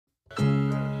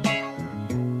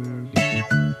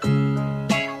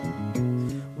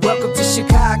Welcome to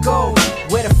Chicago,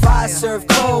 where the fire serve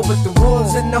cold, but the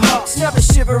Wolves and the Hawks never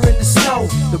shiver in the snow.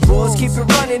 The Bulls keep it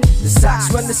running, the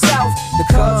Sox run the South, the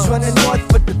Cubs run the North,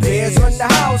 but the Bears run the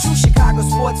house. True Chicago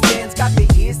sports fans got their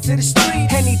ears to the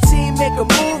street. Any team make a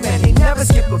move and they never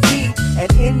skip a beat. And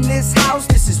in this house,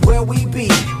 this is where we be.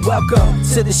 Welcome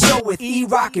to the show with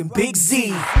E-Rock and Big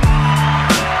Z.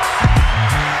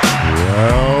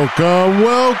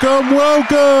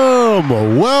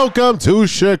 Welcome to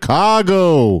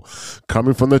Chicago.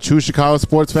 Coming from the True Chicago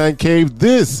Sports Fan Cave,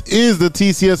 this is the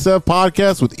TCSF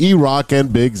podcast with E-Rock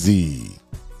and Big Z.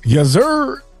 Yes,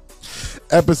 sir.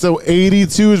 Episode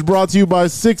 82 is brought to you by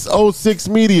 606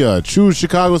 Media, True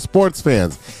Chicago Sports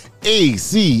Fans,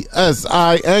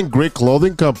 ACSI, and Grit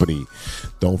Clothing Company.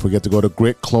 Don't forget to go to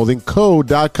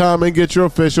gritclothingco.com and get your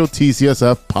official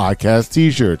TCSF podcast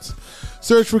t-shirts.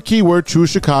 Search for keyword True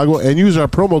Chicago and use our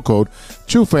promo code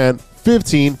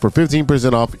TrueFan15 for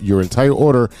 15% off your entire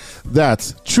order.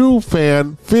 That's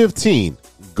TrueFan15.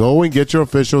 Go and get your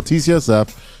official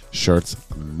TCSF shirts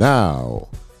now.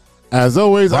 As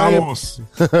always, I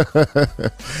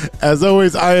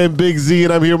am Big Z,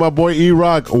 and I'm here with my boy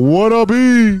E-Rock. What up,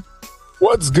 E?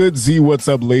 What's good, Z? What's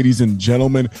up, ladies and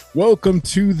gentlemen? Welcome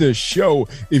to the show.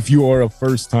 If you are a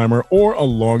first-timer or a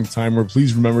long-timer,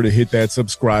 please remember to hit that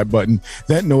subscribe button,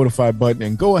 that notify button,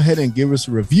 and go ahead and give us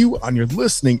a review on your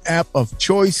listening app of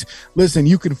choice. Listen,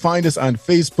 you can find us on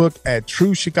Facebook at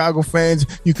True Chicago Fans.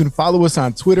 You can follow us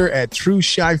on Twitter at True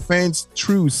Chi Fans,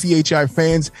 True CHI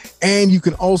Fans, and you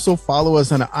can also follow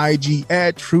us on IG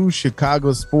at True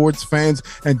Chicago Sports Fans.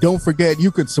 And don't forget,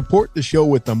 you can support the show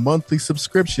with a monthly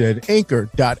subscription at anchor.fm/True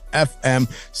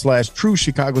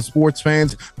Chicago Sports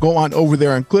Fans. Go on over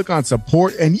there and click on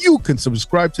support, and you can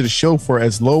subscribe to the show for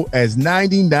as low as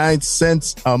 99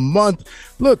 cents a month.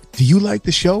 Look, do you like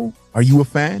the show? Are you a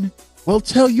fan? Well,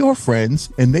 tell your friends,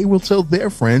 and they will tell their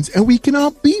friends, and we can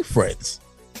all be friends.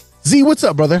 Z, what's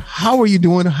up, brother? How are you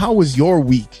doing? How was your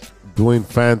week? Doing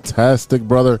fantastic,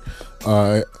 brother.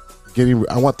 I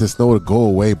want the snow to go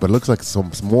away, but it looks like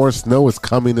some more snow is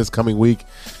coming this coming week.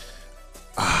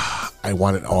 I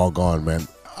want it all gone, man.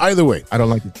 Either way, I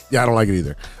don't like it. Yeah, I don't like it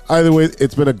either. Either way,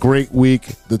 it's been a great week.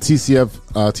 The TCSF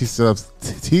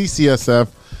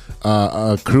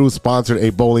crew sponsored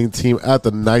a bowling team at the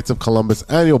Knights of Columbus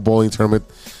annual bowling tournament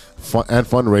and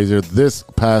fundraiser this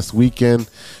past weekend.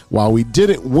 While we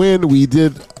didn't win, we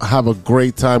did have a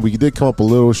great time. We did come up a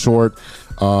little short,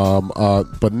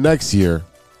 but next year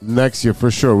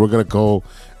for sure, we're gonna go.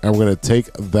 And we're going to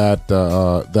take that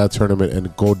tournament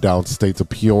and go downstate to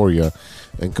Peoria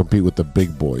and compete with the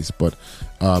big boys. But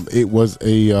it was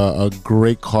a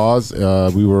great cause.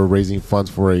 We were raising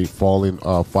funds for a fallen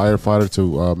firefighter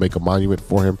to make a monument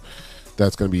for him.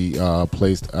 That's going to be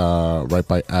placed right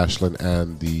by Ashland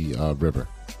and the river.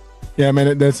 Yeah,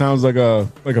 man, that sounds like a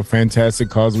fantastic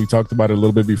cause. We talked about it a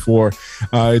little bit before.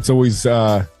 It's always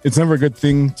it's never a good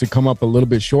thing to come up a little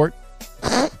bit short.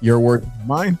 Your word,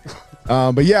 mine.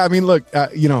 But yeah, I mean, look,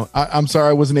 I'm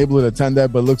sorry I wasn't able to attend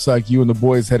that, but it looks like you and the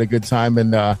boys had a good time.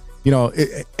 And,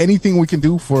 anything we can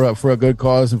do for a good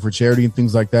cause and for charity and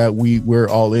things like that, we're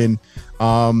all in.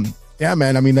 Yeah,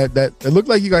 man, I mean, that it looked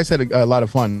like you guys had a lot of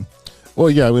fun. Well,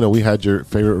 yeah, we had your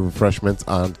favorite refreshments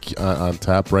on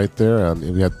tap right there, and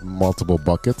we had multiple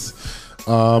buckets.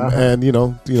 And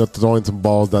throwing some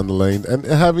balls down the lane and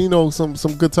having some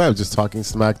good times, just talking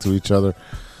smack to each other.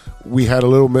 We had a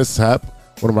little mishap.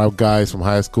 One of my guys from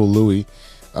high school, Louis,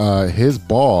 his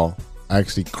ball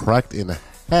actually cracked in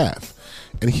half,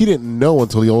 and he didn't know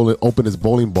until he opened his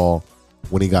bowling ball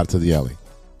when he got to the alley.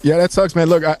 Yeah, that sucks, man.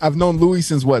 Look, I've known Louis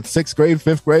since sixth grade,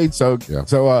 fifth grade. So, yeah.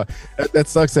 That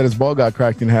sucks that his ball got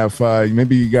cracked in half.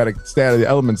 Maybe you got to stay out of the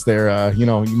elements there. You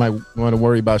might want to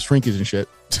worry about shrinkage and shit.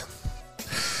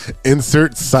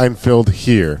 Insert Seinfeld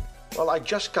here. Well, I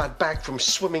just got back from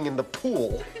swimming in the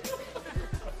pool.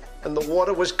 And the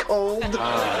water was cold?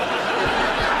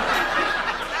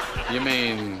 You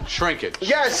mean shrinkage?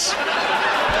 Yes!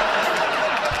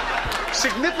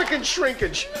 Significant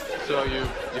shrinkage. So you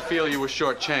feel you were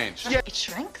shortchanged? Yeah. It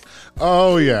shrank?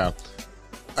 Oh, yeah.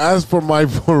 As for my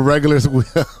regular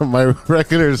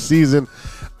season,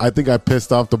 I think I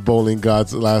pissed off the bowling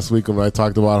gods last week when I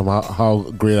talked about how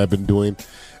great I've been doing.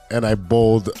 And I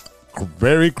bowled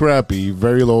very crappy,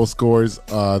 very low scores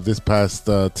this past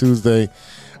Tuesday.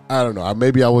 I don't know.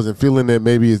 Maybe I wasn't feeling it.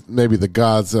 Maybe the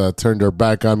gods turned their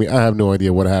back on me. I have no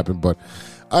idea what happened. But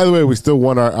either way, we still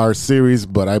won our series,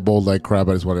 but I bowled like crap.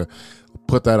 I just want to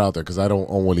put that out there because I don't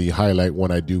only highlight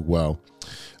when I do well.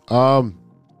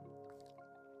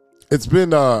 it's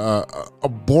been a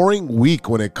boring week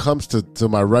when it comes to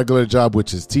my regular job,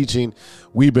 which is teaching.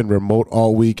 We've been remote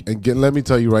all week. And let me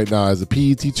tell you right now, as a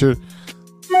PE teacher,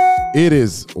 it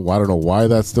is, well, I don't know why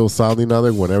that's still sounding out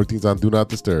there when everything's on Do Not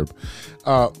Disturb.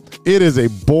 It is a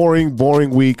boring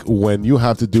week when you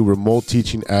have to do remote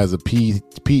teaching as a PE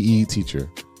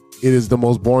teacher. It is the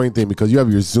most boring thing because you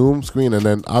have your Zoom screen, and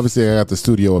then obviously I got the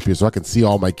studio up here so I can see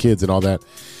all my kids and all that.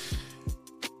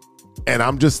 And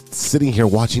I'm just sitting here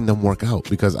watching them work out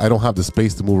because I don't have the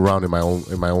space to move around in my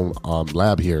own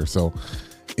lab here. So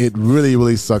it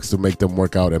really sucks to make them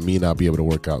work out and me not be able to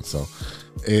work out. So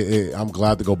I'm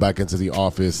glad to go back into the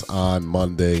office on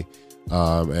Monday,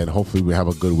 and hopefully we have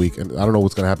a good week. And I don't know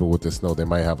what's going to happen with the snow. They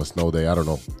might have a snow day. I don't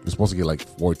know. We're supposed to get like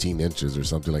 14 inches or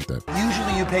something like that.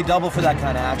 Usually you pay double for that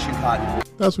kind of action, Cotton.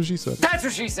 That's what she said. That's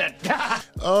what she said.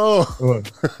 Oh,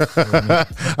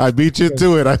 I beat you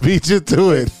to it.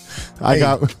 Hey,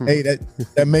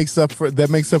 that makes up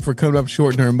for coming up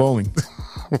short during bowling.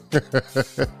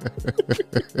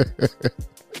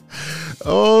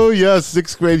 Oh yes,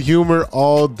 sixth grade humor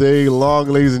all day long,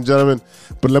 ladies and gentlemen.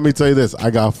 But let me tell you this: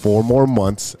 I got 4 more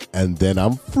months, and then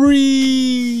I'm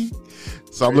free.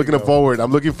 So I'm looking forward.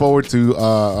 I'm looking forward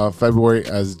to February,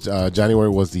 as January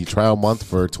was the trial month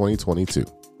for 2022.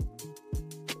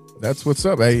 That's what's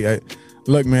up. Hey,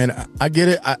 look, man, I get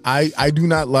it. I do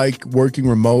not like working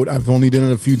remote. I've only done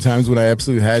it a few times when I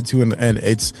absolutely had to, and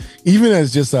it's even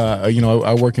as just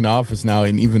I work in the office now,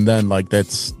 and even then, like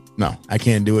that's. No, I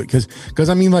can't do it because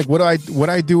I mean, like what I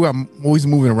do, I'm always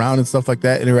moving around and stuff like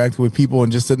that, interacting with people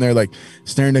and just sitting there like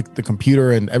staring at the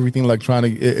computer and everything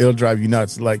electronic. It'll drive you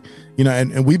nuts. Like,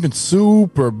 and we've been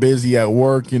super busy at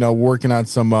work, working on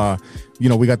some,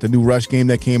 we got the new Rush game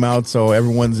that came out, so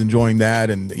everyone's enjoying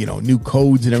that, and new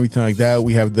codes and everything like that.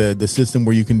 We have the system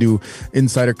where you can do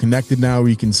Insider Connected now, where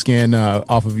you can scan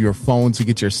off of your phone to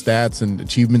get your stats and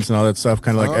achievements and all that stuff,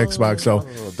 kind of like Xbox. So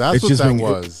that's it's what just that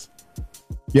was.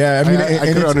 Yeah, I mean, I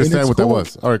couldn't understand what cool. that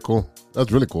was. All right, cool. That's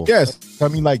really cool. Yes, I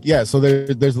mean, like, yeah. So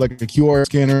there's like a QR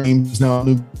scanner games now,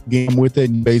 new game with it.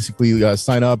 And basically,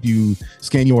 sign up, you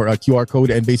scan your QR code,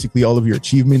 and basically all of your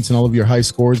achievements and all of your high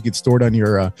scores get stored on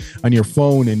your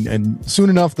phone. And soon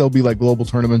enough, there'll be like global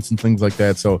tournaments and things like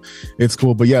that. So it's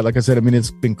cool. But yeah, like I said, I mean,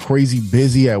 it's been crazy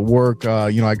busy at work.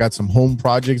 I got some home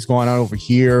projects going on over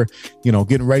here.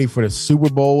 Getting ready for the Super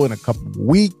Bowl in a couple of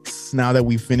weeks. Now that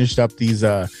we finished up these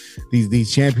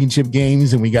championship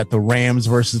games, and we got the Rams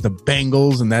versus the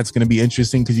Bengals, and that's going to be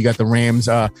interesting because you got the Rams.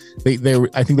 I think they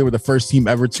were the first team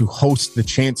ever to host the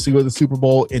chance to go to the Super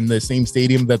Bowl in the same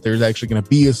stadium that there's actually going to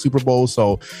be a Super Bowl.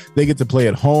 So they get to play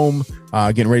at home,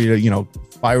 getting ready to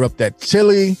fire up that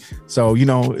chili. So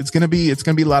it's gonna be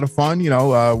a lot of fun.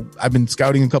 I've been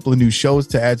scouting a couple of new shows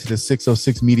to add to the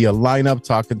 606 Media lineup,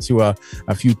 talking to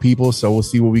a few people. So we'll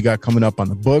see what we got coming up on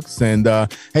the books. And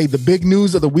hey, the big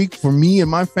news of the week for me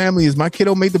and my family is my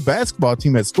kiddo made the basketball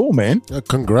team at school, man.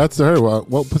 Congrats to her.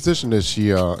 What position is she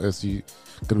gonna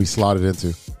be slotted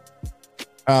into?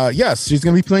 Yes, she's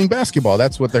going to be playing basketball.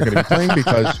 That's what they're going to be playing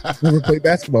because she's never played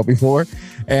basketball before.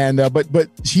 And but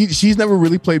she's never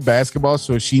really played basketball,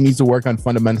 so she needs to work on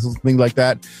fundamentals and things like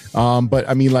that. But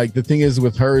I mean, like the thing is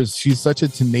with her is she's such a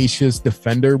tenacious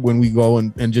defender when we go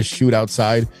and just shoot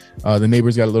outside. The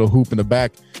neighbor's got a little hoop in the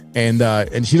back,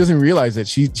 and she doesn't realize it.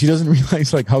 She doesn't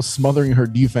realize like how smothering her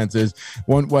defense is. At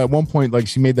one point, like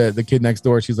she made the kid next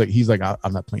door. He's like,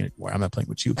 I'm not playing anymore. I'm not playing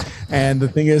with you. And the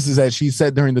thing is that she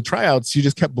said during the tryouts, she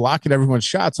just kept blocking everyone's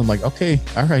shots. I'm like, okay,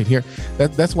 all right, here.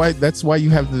 That's why you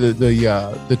have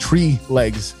the tree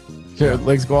legs.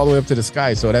 Legs go all the way up to the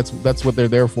sky. So that's what they're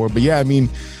there for. But yeah, I mean,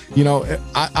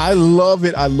 I love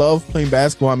it. I love playing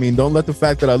basketball. I mean, don't let the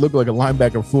fact that I look like a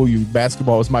linebacker fool you.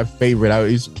 Basketball is my favorite. I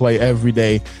used to play every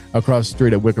day across the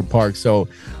street at Wicker Park. So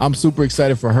I'm super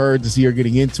excited for her to see her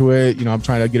getting into it. I'm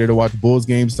trying to get her to watch Bulls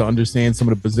games to understand some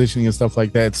of the positioning and stuff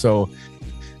like that. So,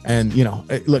 and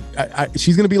look,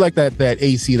 she's gonna be like that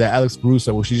AC, that Alex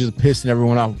Caruso, where she's just pissing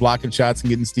everyone off, blocking shots and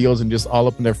getting steals and just all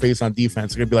up in their face on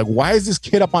defense. They're gonna be like, why is this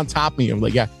kid up on top of me? I'm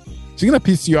like, yeah, she's gonna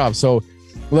piss you off. So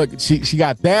look, she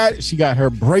got that. She got her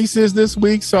braces this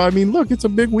week. So I mean, look, it's a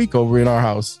big week over in our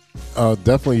house.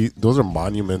 Definitely, those are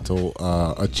monumental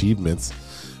achievements.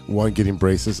 One, getting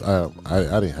braces. I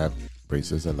didn't have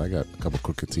braces, and I got a couple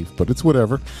crooked teeth, but it's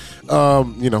whatever.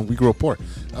 We grew up poor.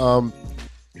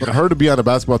 But her to be on the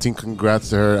basketball team, congrats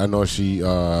to her. I know she's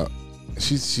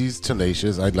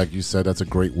tenacious. Like you said, that's a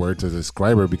great word to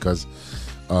describe her because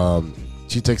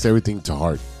she takes everything to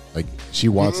heart. Like she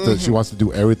wants to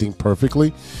do everything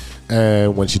perfectly,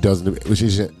 and when she doesn't,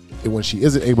 when she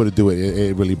isn't able to do it,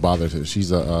 it really bothers her.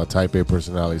 She's a type A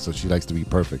personality, so she likes to be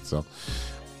perfect. So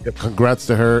Congrats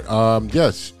to her.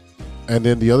 Yes. And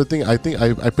then the other thing, I think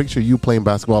I picture you playing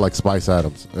basketball like Spice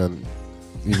Adams. And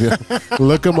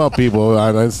look them up, people,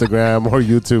 on Instagram or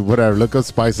YouTube, whatever. Look up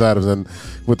Spice Adams and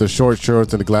with the short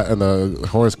shorts and the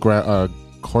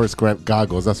Horace Grant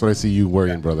goggles. That's what I see you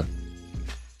wearing, brother.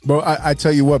 Bro, I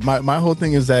tell you what, my whole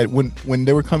thing is that when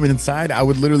they were coming inside, I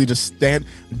would literally just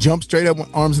jump straight up with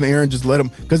arms in the air and just let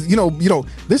them, because you know,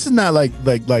 this is not like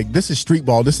this is street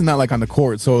ball. This is not like on the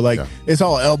court, so it's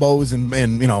all elbows and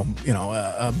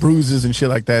bruises and shit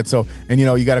like that. So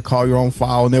you got to call your own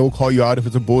foul, and they will call you out if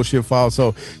it's a bullshit foul.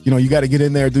 So you got to get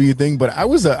in there, do your thing. But I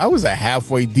was a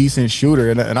halfway decent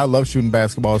shooter, and I love shooting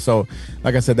basketball. So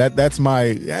like I said, that's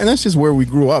just where we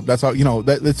grew up. That's how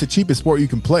that's the cheapest sport you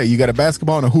can play. You got a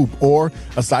basketball and a hoop or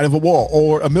a side of a wall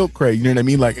or a milk crate. You know what I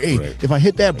mean? Like, hey, right. If I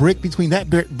hit that brick between that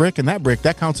brick and that brick,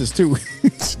 that counts as two.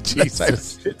 That's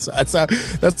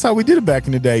how we did it back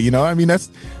in the day. I mean,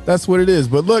 that's what it is.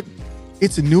 But look,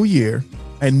 it's a new year,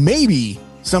 and maybe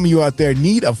some of you out there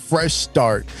need a fresh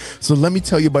start. So let me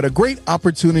tell you about a great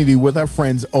opportunity with our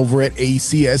friends over at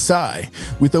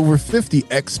ACSI. With over 50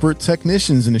 expert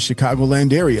technicians in the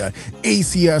Chicagoland area,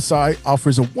 ACSI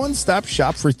offers a one-stop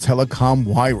shop for telecom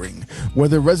wiring.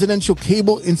 Whether residential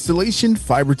cable installation,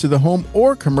 fiber to the home,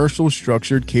 or commercial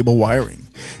structured cable wiring,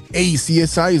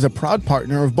 ACSI is a proud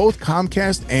partner of both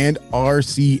Comcast and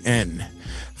RCN.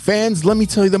 Fans, let me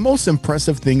tell you the most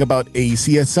impressive thing about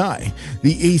ACSI.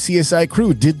 The ACSI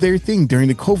crew did their thing during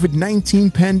the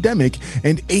COVID-19 pandemic,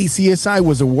 and ACSI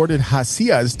was awarded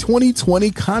HACIA's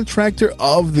 2020 Contractor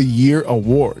of the Year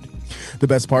award. The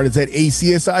best part is that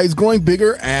ACSI is growing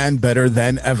bigger and better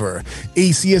than ever.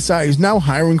 ACSI is now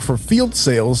hiring for field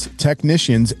sales,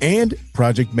 technicians, and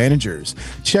project managers.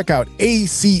 Check out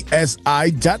acsi.tech.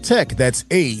 That's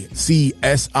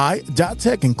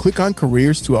acsi.tech and click on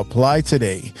careers to apply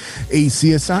today.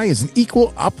 ACSI is an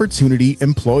equal opportunity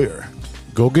employer.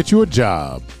 Go get you a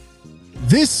job.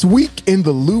 This week in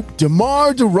the Loop,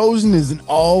 DeMar DeRozan is an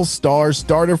all-star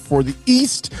starter for the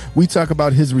East. We talk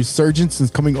about his resurgence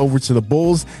since coming over to the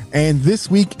Bulls. And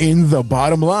this week in the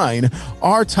Bottom Line,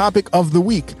 our topic of the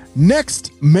week,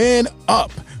 Next Man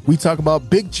Up. We talk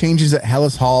about big changes at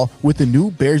Hallis Hall with the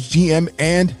new Bears GM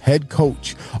and head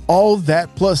coach. All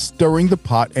that plus stirring the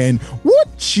pot and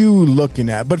what you looking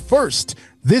at. But first,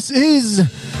 this is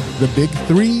the Big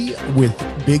Three with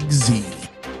Big Z.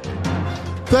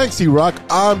 Thanks, C-Rock.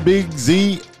 I'm Big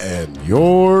Z, and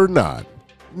you're not.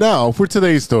 Now, for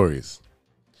today's stories.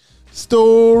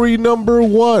 Story number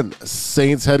 1.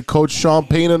 Saints head coach Sean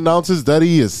Payton announces that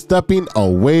he is stepping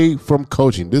away from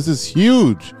coaching. This is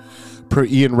huge. Per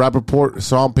Ian Rappaport,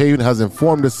 Sean Payton has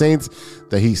informed the Saints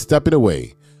that he's stepping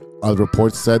away. Other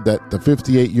reports said that the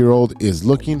 58-year-old is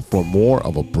looking for more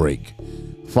of a break.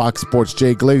 Fox Sports'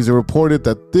 Jay Glazer reported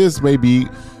that this may be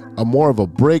more of a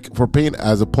break for Payton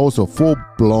as opposed to a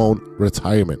full-blown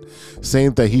retirement,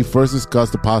 saying that he first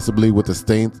discussed the possibility with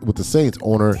the Saints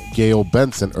owner Gail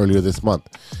Benson earlier this month.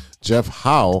 Jeff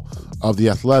Howe of The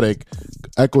Athletic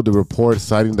echoed the report,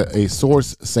 citing that a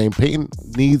source saying Payton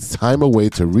needs time away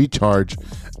to recharge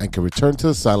and can return to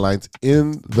the sidelines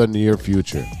in the near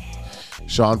future.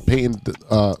 Should Payton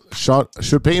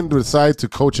decide to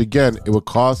coach again, it would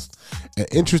cost an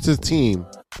interested team,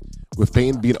 with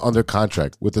Payton being under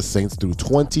contract with the Saints through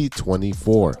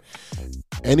 2024.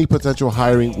 Any potential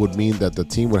hiring would mean that the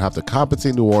team would have to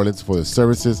compensate New Orleans for their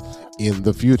services in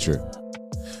the future.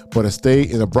 But a stay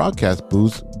in a broadcast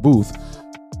booth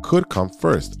could come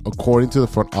first. According to the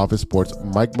front office sports,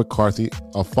 Mike McCarthy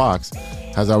of Fox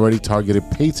has already targeted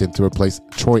Payton to replace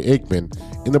Troy Aikman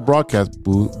in the broadcast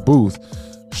booth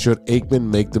should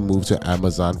Aikman make the move to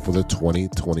Amazon for the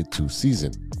 2022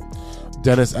 season.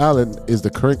 Dennis Allen is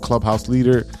the current clubhouse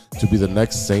leader to be the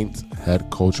next Saints head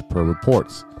coach per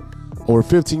reports. Over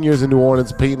 15 years in New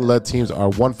Orleans, Payton-led teams are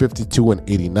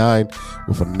 152-89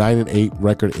 with a 9-8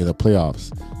 record in the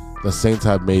playoffs. The Saints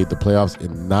have made the playoffs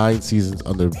in 9 seasons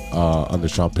under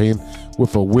Sean Payton,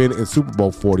 with a win in Super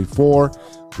Bowl 44.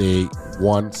 They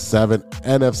won 7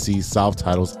 NFC South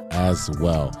titles as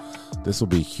well. This will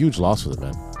be a huge loss for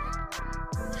them, man.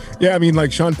 Yeah, I mean,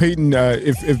 like Sean Payton,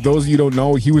 if those of you don't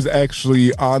know, he was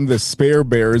actually on the Spare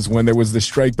Bears when there was the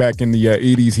strike back in the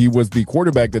 80s. He was the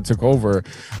quarterback that took over.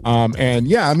 And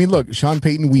yeah, I mean, look, Sean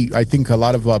Payton, I think a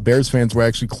lot of Bears fans were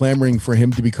actually clamoring for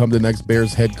him to become the next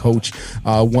Bears head coach.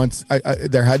 Once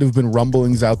there had to have been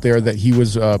rumblings out there that he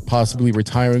was possibly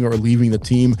retiring or leaving the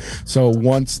team. So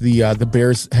once the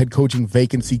Bears head coaching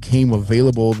vacancy came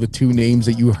available, the two names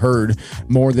that you heard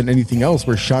more than anything else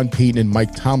were Sean Payton and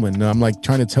Mike Tomlin. And I'm like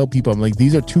trying to tell people, I'm like,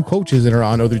 these are two coaches that are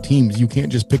on other teams. You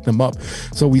can't just pick them up.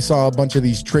 So we saw a bunch of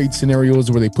these trade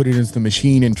scenarios where they put it into the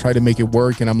machine and try to make it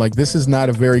work. And I'm like, this is not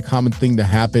a very common thing to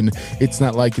happen. It's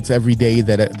not like it's every day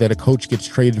that a coach gets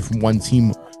traded from one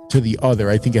team to the other.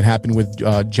 I think it happened with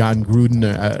John Gruden,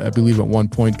 I believe, at one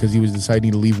point, because he was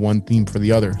deciding to leave one team for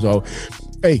the other. So,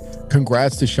 hey,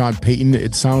 congrats to Sean Payton.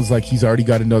 It sounds like he's already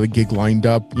got another gig lined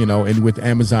up, and with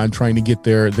Amazon trying to get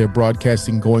their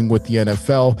broadcasting going with the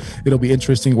NFL, it'll be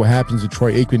interesting what happens to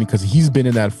Troy Aikman, because he's been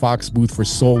in that Fox booth for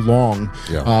so long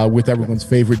with everyone's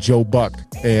favorite Joe Buck.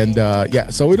 And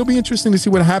so it'll be interesting to see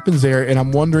what happens there. And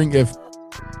I'm wondering if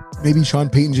maybe Sean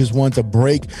Payton just wants a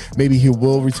break. Maybe he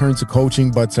will return to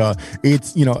coaching, but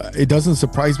it's, it doesn't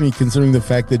surprise me, considering the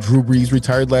fact that Drew Brees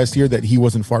retired last year, that he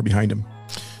wasn't far behind him.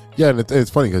 Yeah, and it's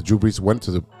funny because Drew Brees went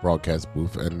to the broadcast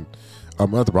booth, and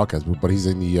not the broadcast booth, but he's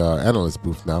in the analyst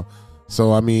booth now.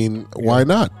 So, I mean, why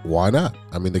not? Why not?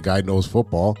 I mean, the guy knows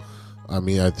football. I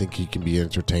mean, I think he can be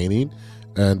entertaining,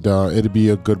 and it'd be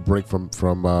a good break from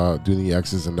doing the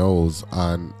X's and O's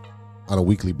on a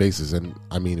weekly basis, and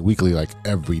I mean weekly like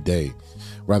every day,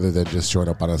 rather than just showing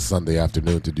up on a Sunday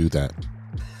afternoon to do that.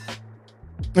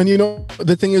 And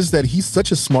the thing is that he's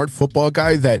such a smart football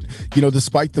guy that,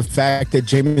 despite the fact that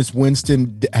Jameis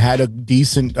Winston had a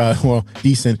decent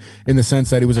in the sense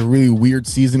that it was a really weird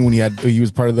season when he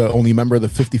was part of the only member of the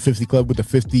 50-50 club with the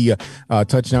 50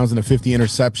 touchdowns and the 50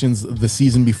 interceptions the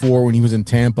season before when he was in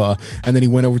Tampa, and then he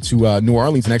went over to New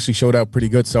Orleans and actually showed out pretty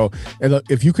good. So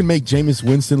if you can make Jameis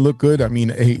Winston look good, I mean,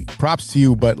 hey, props to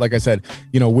you. But like I said,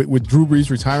 with Drew Brees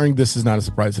retiring, this is not a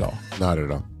surprise at all. Not at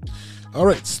all. All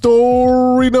right,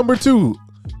 story number two,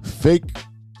 fake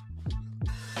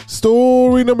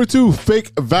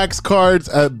vax cards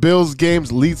at Bills games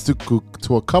leads to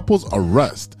a couple's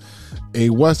arrest. A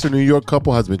Western New York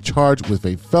couple has been charged with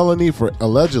a felony for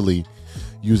allegedly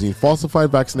using falsified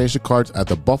vaccination cards at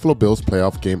the Buffalo Bills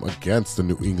playoff game against the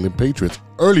New England Patriots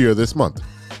earlier this month.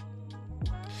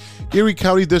 Erie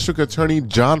County District Attorney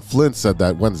John Flynn said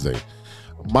that Wednesday.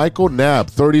 Michael Knapp,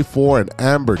 34, and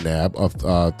Amber Knapp, of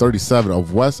 37,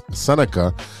 of West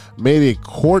Seneca, made a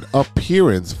court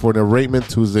appearance for an arraignment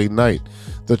Tuesday night.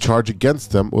 The charge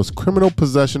against them was criminal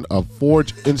possession of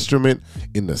forged instrument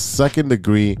in the second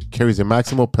degree, carries a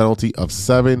maximum penalty of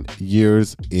 7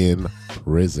 years in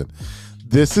prison.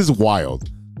 This is wild.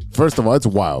 First of all, it's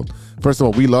wild. First of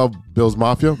all, we love Bills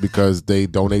Mafia because they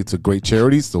donate to great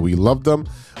charities, so we love them.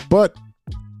 But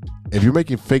if you're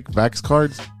making fake vax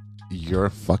cards, you're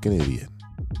a fucking idiot.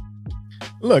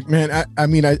 Look, man,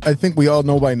 I think we all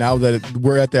know by now that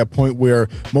we're at that point where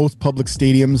most public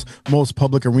stadiums, most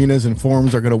public arenas and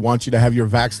forums are going to want you to have your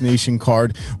vaccination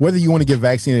card, whether you want to get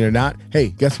vaccinated or not.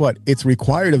 Hey, guess what? It's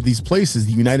required of these places.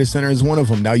 The United Center is one of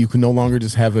them. Now you can no longer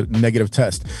just have a negative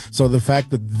test. So the fact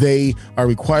that they are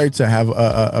required to have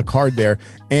a card there,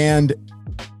 and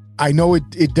I know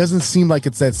it doesn't seem like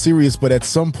it's that serious, but at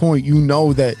some point,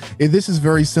 that this is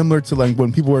very similar to like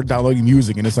when people are downloading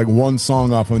music and it's like one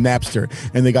song off of Napster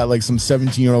and they got like some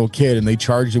 17-year-old kid and they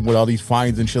charge him with all these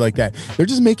fines and shit like that. They're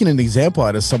just making an example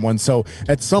out of someone. So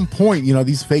at some point,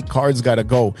 these fake cards got to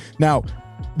go. Now,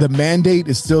 the mandate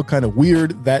is still kind of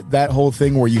weird, that whole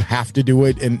thing where you have to do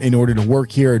it in order to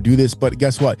work here or do this. But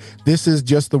guess what? This is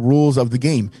just the rules of the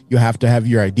game. You have to have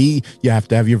your ID. You have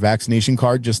to have your vaccination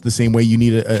card, just the same way you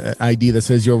need an ID that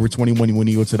says you're over 21 when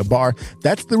you go to the bar.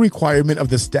 That's the requirement of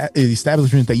the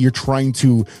establishment that you're trying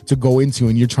to go into,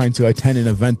 and you're trying to attend an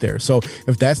event there. So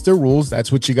if that's the rules, that's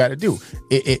what you got to do.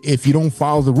 If you don't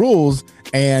follow the rules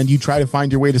and you try to find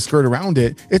your way to skirt around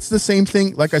it, it's the same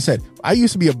thing. Like I said, I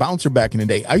used to be a bouncer back in the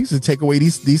day. I used to take away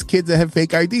these kids that have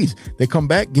fake IDs. They come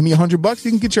back, give me $100,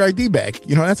 you can get your ID back.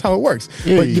 That's how it works.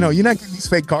 Hey. But you're not getting these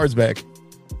fake cards back.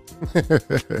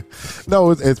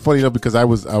 No, it's funny because I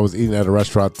was eating at a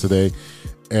restaurant today,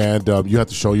 and you have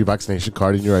to show your vaccination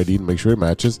card and your ID to make sure it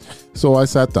matches. So I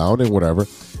sat down and whatever,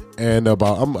 and I'm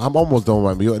almost done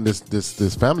with my meal, and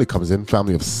this family comes in,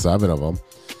 family of 7 of them.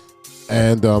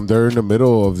 And they're in the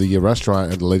middle of the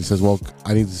restaurant, and the lady says, well,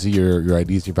 I need to see your IDs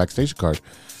and your vaccination card.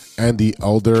 And the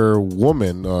elder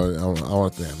woman,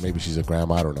 maybe she's a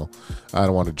grandma, I don't know. I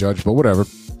don't want to judge, but whatever.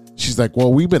 She's like,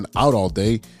 well, we've been out all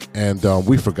day, and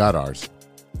we forgot ours.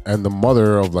 And the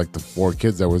mother of like the 4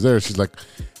 kids that was there, she's like,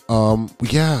 I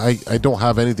don't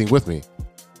have anything with me.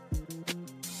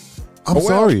 I'm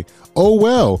sorry. Oh,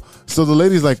 well. So the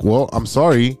lady's like, well, I'm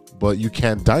sorry, but you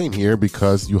can't dine here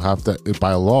because you have to,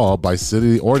 by law, by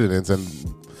city ordinance, and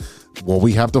what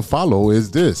we have to follow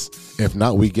is this. If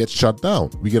not, we get shut down.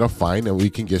 We get a fine and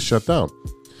we can get shut down.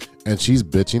 And she's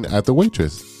bitching at the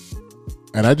waitress.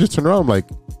 And I just turn around, I'm like,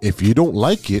 if you don't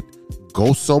like it,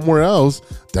 go somewhere else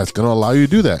that's going to allow you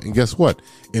to do that. And guess what?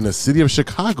 In the city of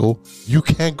Chicago, you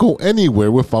can't go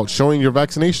anywhere without showing your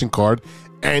vaccination card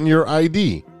and your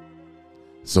ID.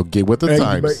 So get with the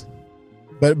times.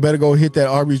 But better go hit that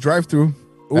Arby's drive-thru.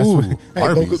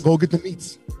 Arby's. Go get the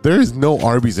meats. There is no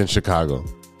Arby's in Chicago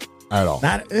at all.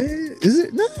 Is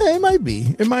it? No, it might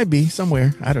be. It might be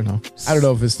somewhere. I don't know. I don't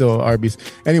know if it's still Arby's.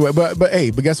 Anyway, but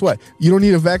guess what? You don't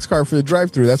need a Vax card for the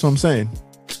drive-thru. That's what I'm saying.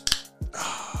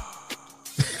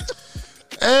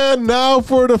 And now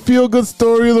for the feel-good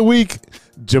story of the week.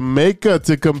 Jamaica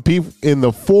to compete in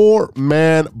the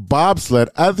 4-man bobsled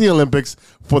at the Olympics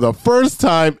for the first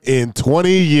time in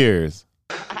 20 years.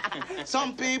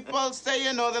 Some people say,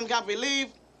 them can't believe.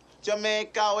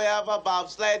 Jamaica, we have a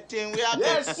bobsled team. We have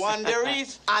the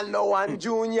Wanderers. And no one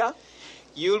junior.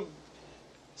 You'll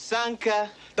Sanka.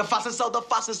 The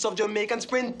fastest of Jamaican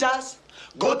sprinters.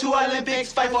 Go to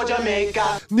Olympics, fight for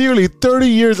Jamaica. Nearly 30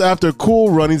 years after Cool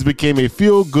Runnings became a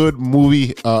feel-good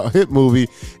movie, hit movie,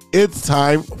 it's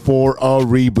time for a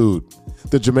reboot.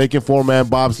 The Jamaican 4-man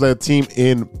bobsled team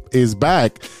is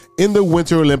back in the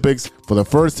Winter Olympics for the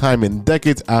first time in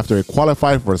decades after it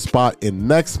qualified for a spot in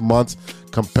next month's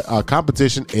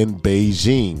competition in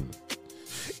Beijing.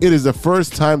 It is the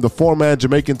first time the 4-man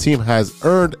Jamaican team has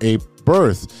earned a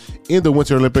berth in the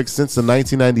Winter Olympics since the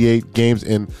 1998 games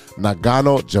in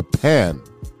Nagano, Japan.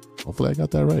 Hopefully I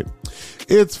got that right.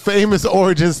 Its famous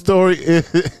origin story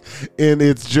in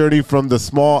its journey from the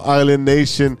small island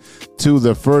nation to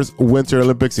the first Winter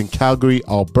Olympics in Calgary,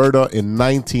 Alberta in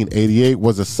 1988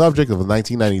 was the subject of a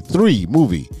 1993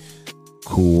 movie,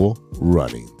 Cool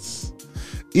Runnings.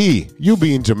 You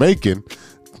being Jamaican,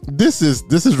 this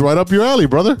is right up your alley,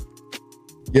 brother.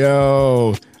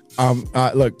 Yo,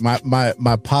 look,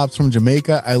 my pop's from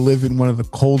Jamaica. I live in one of the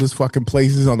coldest fucking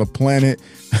places on the planet.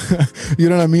 You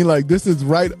know what I mean? Like, this is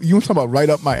right. You want to talk about right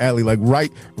up my alley? Like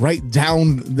right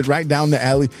down the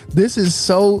alley. This is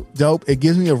so dope. It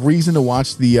gives me a reason to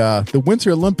watch the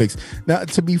Winter Olympics. Now,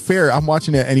 to be fair, I'm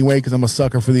watching it anyway because I'm a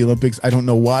sucker for the Olympics. I don't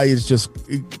know why. It's just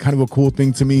kind of a cool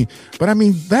thing to me. But I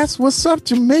mean, that's what's up,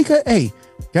 Jamaica. Hey,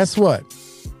 guess what?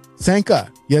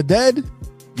 Sanka, you dead?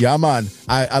 Yeah, man.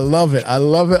 I love it. I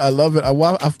love it.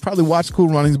 I've probably watched Cool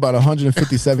Runnings about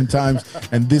 157 times,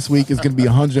 and this week is going to be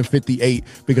 158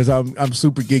 because I'm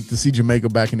super geeked to see Jamaica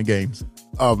back in the games.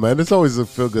 Oh man, it's always a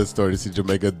feel good story to see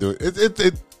Jamaica do it.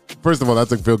 It first of all,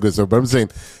 that's a feel good story. But I'm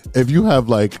saying, if you have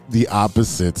like the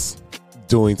opposites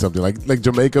doing something like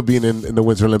Jamaica being in the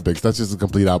Winter Olympics, that's just a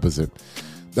complete opposite.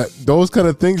 Those kind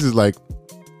of things is like,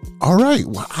 all right,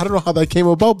 well, I don't know how that came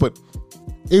about, but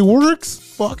it works.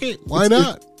 Fuck it, why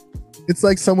not? It's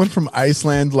like someone from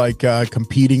Iceland, like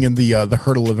competing in the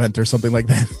hurdle event or something like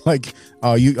that. Like,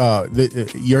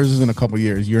 yours is in a couple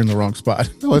years. You're in the wrong spot.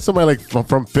 No, it's somebody like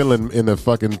from Finland in a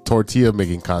fucking tortilla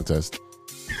making contest.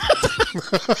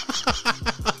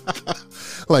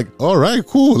 Like, all right,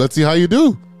 cool. Let's see how you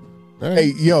do. Right.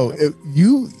 Hey, yo,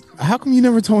 how come you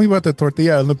never told me about the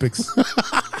tortilla Olympics?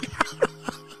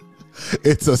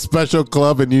 It's a special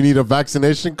club and you need a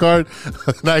vaccination card,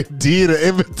 an ID, and an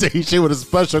invitation with a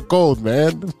special code,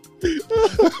 man.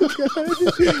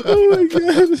 Oh my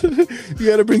God. You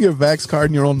got to bring your Vax card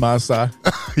and your own masa.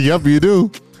 Yep, you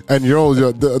do. And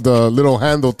the little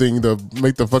handle thing to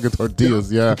make the fucking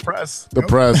tortillas. Yeah. The press. The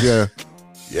press, yeah.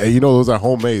 Yeah, you know those are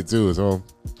homemade too, so.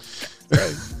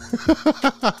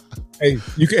 Hey,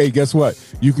 guess what?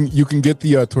 You can get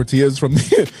the tortillas from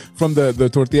the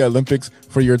Tortilla Olympics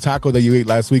for your taco that you ate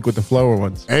last week with the flour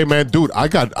ones. Hey man, dude, I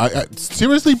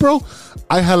seriously, bro.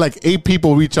 I had like 8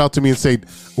 people reach out to me and say,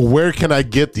 "Where can I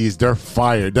get these? They're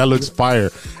fire. That looks fire."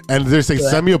 And they're saying,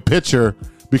 "Send me a picture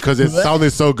because it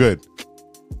sounded so good."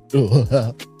 Nope.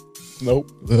 Nope.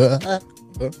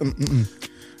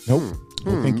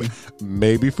 Thank you.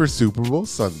 Maybe for Super Bowl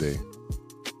Sunday.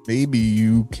 Maybe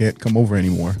you can't come over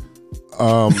anymore.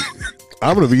 I'm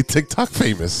gonna be TikTok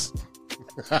famous.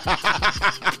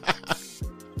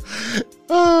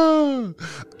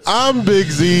 I'm Big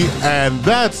Z, and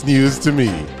that's news to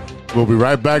me. We'll be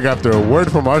right back after a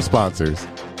word from our sponsors.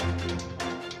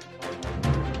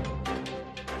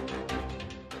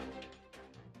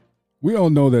 We all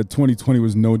know that 2020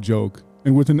 was no joke,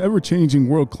 and with an ever-changing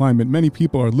world climate, many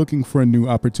people are looking for a new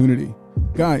opportunity.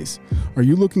 Guys, are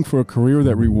you looking for a career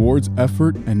that rewards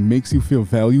effort and makes you feel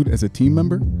valued as a team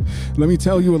member? Let me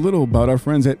tell you a little about our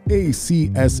friends at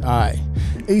ACSI.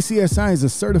 ACSI is a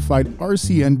certified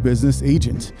RCN business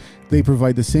agent. They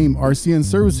provide the same RCN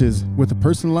services with a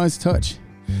personalized touch.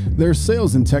 Their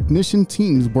sales and technician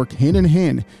teams work hand in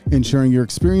hand, ensuring your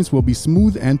experience will be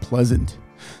smooth and pleasant.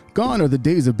 Gone are the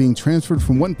days of being transferred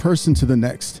from one person to the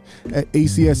next. At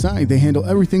ACSI, they handle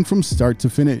everything from start to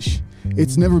finish.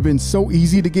 It's never been so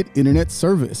easy to get internet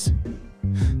service.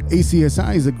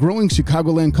 ACSI is a growing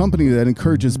Chicagoland company that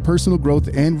encourages personal growth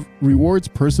and rewards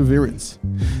perseverance.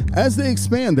 As they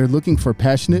expand, they're looking for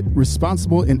passionate,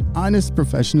 responsible, and honest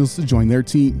professionals to join their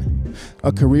team.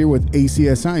 A career with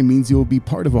ACSI means you will be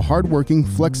part of a hardworking,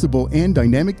 flexible, and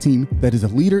dynamic team that is a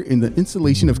leader in the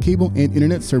installation of cable and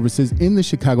internet services in the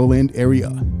Chicagoland area.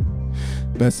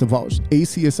 Best of all,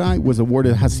 ACSI was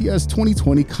awarded Hacia's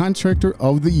 2020 Contractor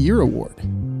of the Year Award.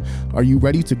 Are you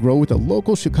ready to grow with a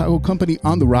local Chicago company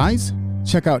on the rise?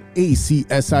 Check out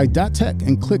acsi.tech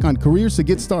and click on careers to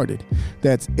get started.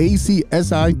 That's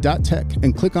acsi.tech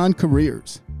and click on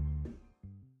careers.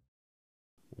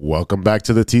 Welcome back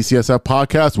to the TCSF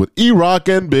podcast with E-Rock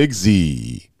and Big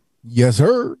Z. Yes,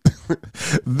 sir.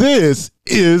 This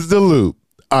is The Loop,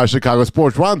 our Chicago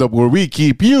sports roundup where we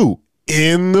keep you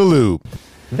in the loop.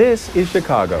 This is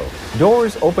Chicago.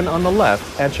 Doors open on the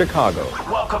left at Chicago.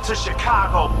 Welcome to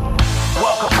Chicago.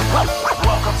 Welcome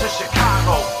to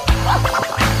Chicago.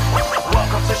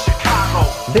 Welcome to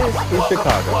Chicago. This is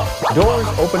Chicago. Doors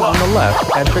open on the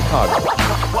left at Chicago.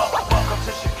 Welcome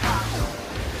to Chicago.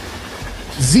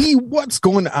 Z, what's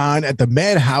going on at the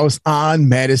Madhouse on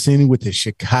Madison with the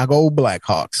Chicago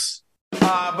Blackhawks?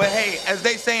 But hey, as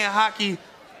they say in hockey,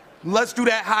 let's do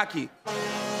that hockey.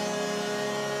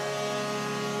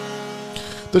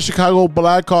 The Chicago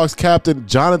Blackhawks captain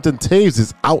Jonathan Toews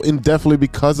is out indefinitely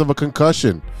because of a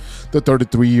concussion. The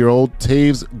 33-year-old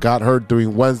Toews got hurt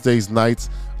during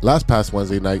last past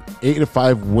Wednesday night,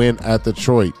 8-5 win at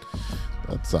Detroit.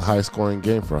 That's a high-scoring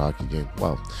game for a hockey game.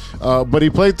 Wow. But he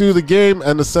played through the game,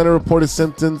 and the center reported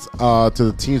symptoms to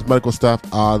the team's medical staff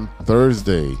on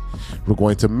Thursday. We're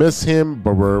going to miss him,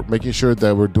 but we're making sure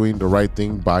that we're doing the right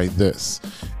thing by this.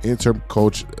 Interim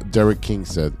coach Derek King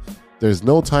said, "There's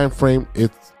no time frame.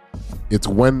 It's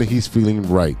when he's feeling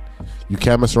right. You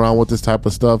can't mess around with this type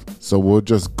of stuff, so we'll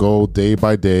just go day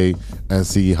by day and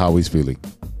see how he's feeling."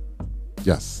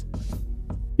 Yes.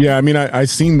 Yeah, I mean, I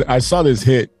saw this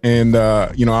hit, and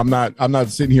I'm not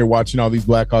sitting here watching all these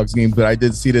Blackhawks games, but I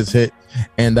did see this hit,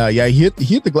 and he hit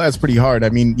the glass pretty hard. I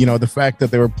mean, the fact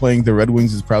that they were playing the Red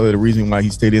Wings is probably the reason why he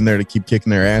stayed in there to keep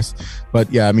kicking their ass.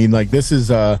 But yeah, I mean, like this is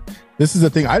the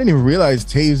thing. I didn't even realize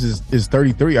Toews is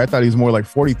 33. I thought he was more like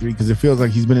 43 because it feels like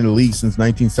he's been in the league since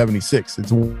 1976.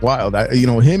 It's wild.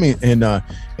 Him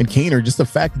and Kane are just the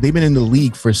fact that they've been in the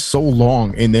league for so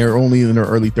long and they're only in their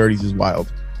early 30s is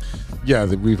wild. Yeah,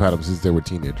 we've had them since they were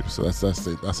teenagers, so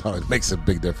that's how it makes a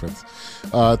big difference.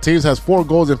 Toews has 4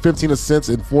 goals and 15 assists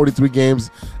in 43 games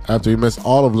after he missed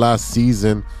all of last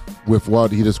season with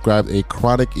what he described a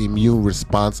chronic immune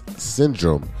response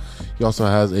syndrome. He also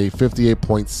has a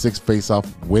 58.6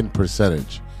 face-off win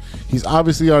percentage. He's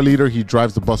obviously our leader. He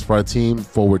drives the bus for our team,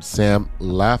 forward Sam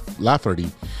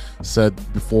Lafferty said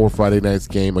before Friday night's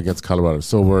game against Colorado.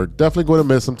 So we're definitely going to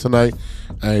miss him tonight.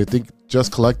 And I think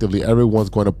just collectively, everyone's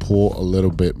going to pull a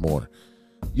little bit more.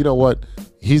 You know what?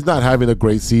 He's not having a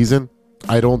great season.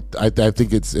 I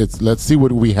think it's let's see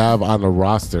what we have on the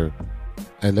roster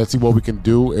and let's see what we can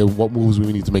do and what moves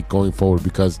we need to make going forward,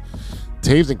 because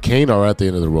Toews and Kane are at the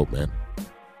end of the rope, man.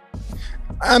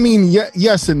 I mean,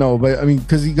 yes and no, but I mean,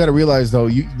 because you got to realize though,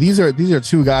 these are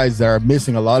 2 guys that are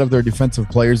missing a lot of their defensive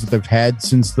players that they've had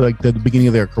since the beginning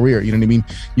of their career. You know what I mean?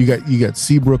 You got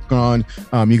Seabrook gone,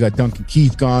 you got Duncan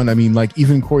Keith gone. I mean, like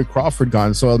even Corey Crawford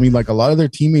gone. So I mean, like a lot of their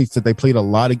teammates that they played a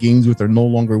lot of games with are no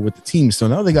longer with the team. So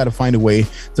now they got to find a way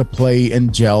to play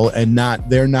and gel, and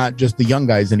they're not just the young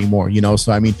guys anymore.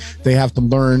 So I mean, they have to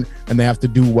learn and they have to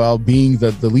do well being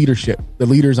the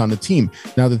leaders on the team.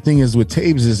 Now the thing is with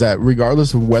Toews is that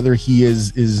regardless of whether he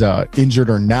is injured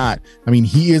or not, I mean,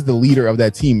 he is the leader of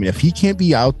that team. And if he can't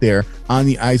be out there on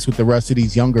the ice with the rest of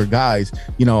these younger guys,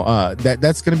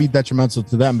 that's going to be detrimental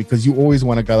to them, because you always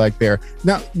want a guy like there.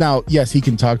 Now, yes, he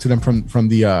can talk to them from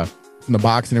the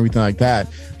box and everything like that.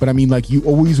 But I mean, like, you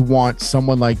always want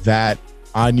someone like that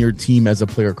on your team as a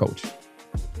player coach.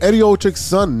 Eddie Olczyk's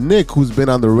son, Nick, who's been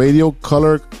on the radio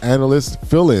color analyst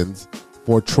fill-ins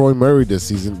for Troy Murray this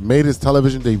season, made his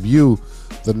television debut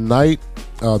that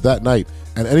night,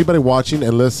 and anybody watching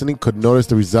and listening could notice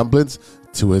the resemblance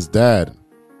to his dad.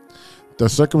 The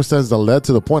circumstances that led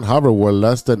to the point, however, were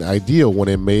less than ideal when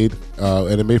it made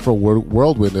for a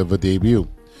whirlwind of a debut.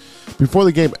 Before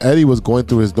the game, Eddie was going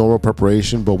through his normal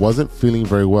preparation but wasn't feeling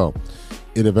very well.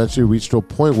 It eventually reached to a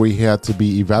point where he had to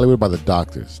be evaluated by the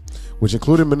doctors, which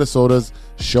included Minnesota's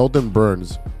Sheldon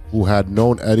Burns, who had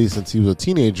known Eddie since he was a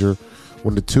teenager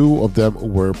when the 2 of them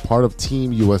were part of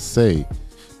Team USA,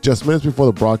 just minutes before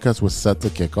the broadcast was set to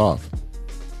kick off.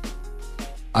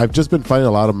 I've just been fighting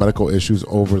a lot of medical issues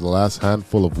over the last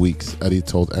handful of weeks, Eddie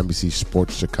told NBC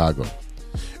Sports Chicago.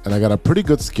 And I got a pretty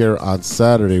good scare on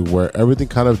Saturday where everything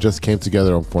kind of just came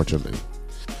together, unfortunately.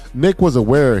 Nick was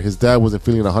aware his dad wasn't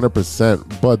feeling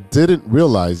 100%, but didn't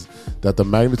realize that the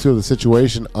magnitude of the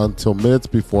situation until minutes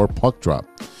before puck drop.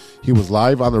 He was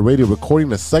live on the radio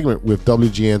recording a segment with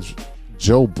WGN's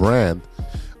Joe Brand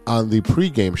on the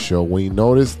pregame show when he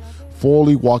noticed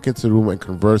Foley walk into the room and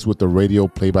converse with the radio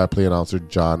play-by-play announcer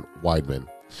John Weidman.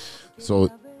 So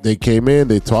they came in,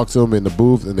 they talked to him in the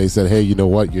booth, and they said, hey, you know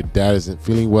what? Your dad isn't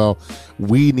feeling well.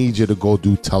 We need you to go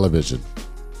do television.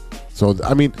 So,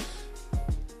 I mean,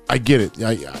 I get it.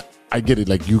 I get it.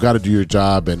 Like, you got to do your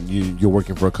job, and you're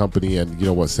working for a company, and you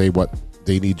know what? Say what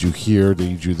they need you here, they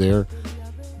need you there.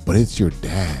 But it's your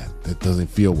dad that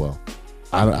doesn't feel well.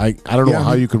 I don't know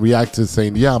how you can react to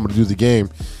saying, yeah, I'm going to do the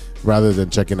game, rather than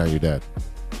checking on your dad.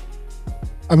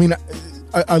 I mean,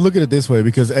 I look at it this way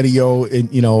because Eddie O,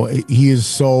 he is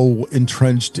so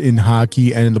entrenched in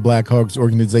hockey and in the Blackhawks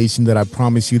organization that I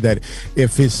promise you that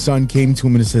if his son came to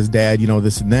him and says, Dad,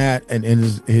 this and that, and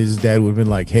his dad would have been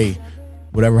like, hey,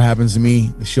 whatever happens to me,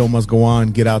 the show must go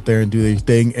on. Get out there and do your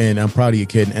thing. And I'm proud of you,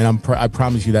 kid. And I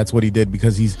promise you that's what he did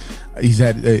because he's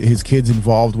had his kids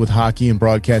involved with hockey and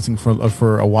broadcasting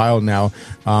for a while now.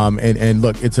 And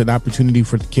look, it's an opportunity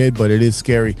for the kid, but it is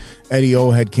scary. Eddie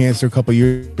O had cancer a couple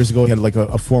years ago. He had like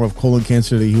a form of colon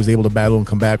cancer that he was able to battle and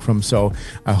come back from. So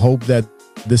I hope that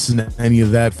this isn't any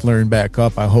of that flaring back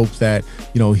up. I hope that,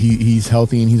 he's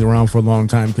healthy and he's around for a long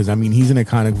time because, I mean, he's an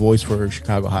iconic voice for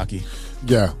Chicago hockey.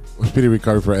 Yeah. Speedy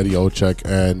recovery for Eddie Olczyk,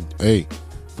 and hey,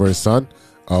 for his son,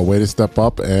 way to step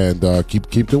up and keep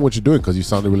doing what you're doing because you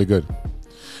sounded really good.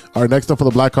 All right, next up for the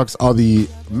Blackhawks are the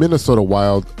Minnesota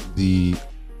Wild, the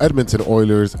Edmonton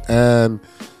Oilers, and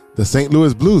the St.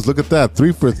 Louis Blues. Look at that,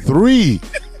 3 for 3.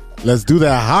 Let's do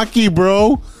that hockey,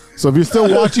 bro. So if you're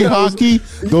still watching hockey,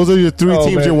 those are your three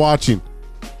teams you're watching.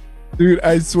 Dude,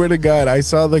 I swear to God, I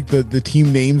saw like the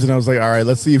team names and I was like, all right,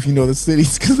 let's see if you know the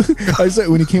cities. Because I said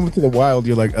when you came into the Wild,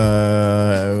 you're like,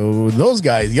 those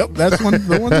guys. Yep, that's the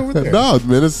ones over there. No,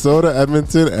 Minnesota,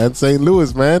 Edmonton, and St.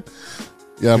 Louis, man.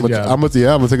 Yeah, I'm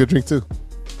gonna take a drink too.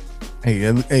 Hey,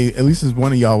 at least there's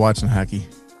one of y'all watching hockey.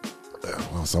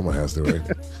 Well, someone has to, right?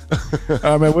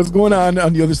 All right, man, what's going on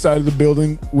the other side of the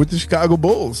building with the Chicago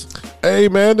Bulls? Hey,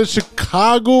 man, the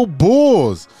Chicago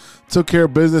Bulls took care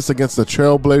of business against the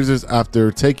Trailblazers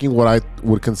after taking what I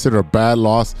would consider a bad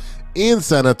loss in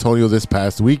San Antonio this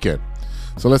past weekend.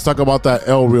 So let's talk about that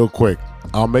L real quick.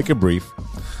 I'll make it brief.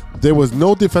 There was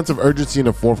no defensive urgency in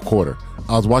the fourth quarter.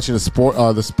 I was watching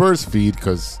the Spurs feed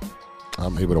because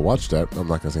I'm able to watch that. I'm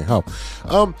not going to say how.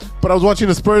 But I was watching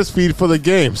the Spurs feed for the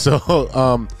game.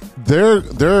 So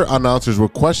their announcers were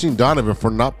questioning Donovan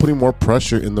for not putting more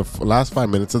pressure in the last 5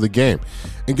 minutes of the game.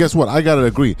 And guess what? I got to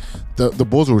agree. The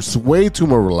Bulls were way too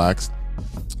more relaxed.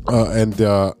 And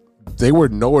they were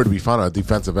nowhere to be found on the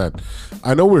defensive end.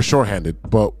 I know we're shorthanded,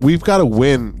 but we've got to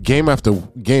win game after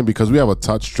game because we have a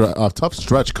tough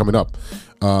stretch coming up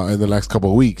in the next couple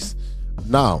of weeks.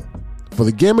 Now, for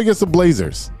the game against the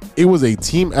Blazers, it was a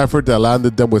team effort that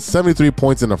landed them with 73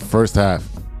 points in the first half.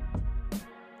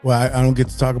 Well, I don't get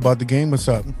to talk about the game. What's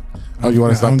up? Oh, you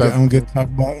want to stop that? I don't get to talk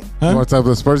about it. Huh? You want to talk about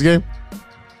the Spurs game?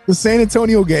 The San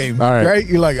Antonio game. All right.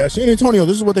 You're like, San Antonio,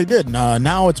 this is what they did.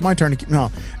 Now it's my turn to keep.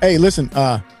 No. Hey, listen,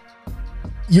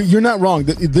 you're not wrong.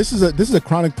 This is a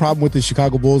chronic problem with the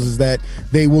Chicago Bulls is that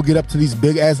they will get up to these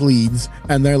big ass leads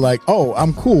and they're like, oh,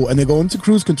 I'm cool. And they go into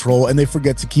cruise control and they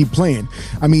forget to keep playing.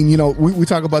 I mean, we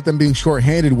talk about them being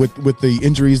shorthanded with the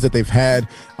injuries that they've had.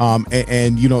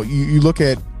 And you look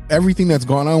at everything that's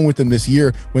gone on with them this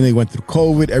year when they went through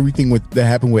COVID, everything that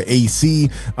happened with AC,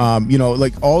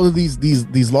 like all of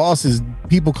these losses,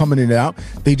 people coming in and out.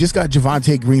 They just got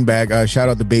Javonte Green back. Shout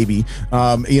out the baby.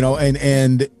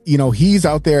 And he's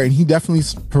out there and he definitely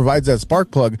provides that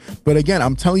spark plug. But again,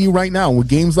 I'm telling you right now, with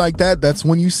games like that, that's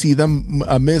when you see them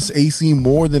miss AC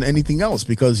more than anything else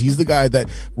because he's the guy that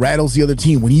rattles the other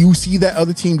team. When you see that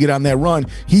other team get on that run,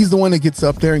 he's the one that gets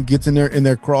up there and gets in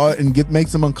their craw and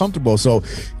makes them uncomfortable. So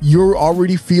you're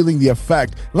already feeling the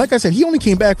effect. Like I said, he only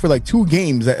came back for like 2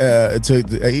 games.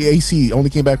 AC only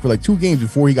came back for like 2 games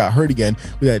before he got hurt again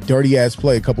with that dirty ass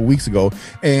play a couple weeks ago.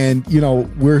 And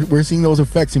we're seeing those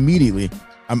effects immediately.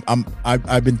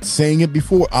 I've been saying it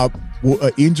before.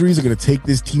 Injuries are going to take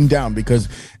this team down because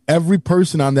every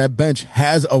person on that bench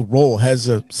has a role, has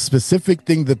a specific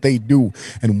thing that they do.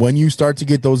 And when you start to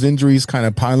get those injuries kind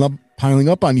of piling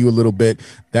up on you a little bit,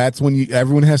 that's when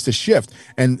everyone has to shift.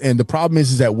 And the problem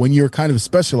is that when you're kind of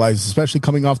specialized, especially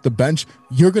coming off the bench,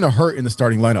 you're going to hurt in the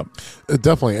starting lineup.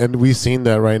 Definitely. And we've seen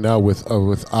that right now with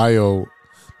Ayo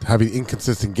having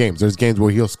inconsistent games. There's games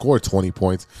where he'll score 20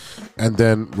 points, and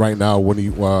then right now when he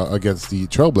against the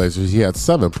Trailblazers, he had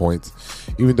 7 points,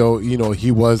 even though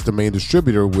he was the main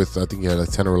distributor with, I think he had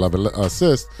like 10 or 11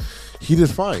 assists. He did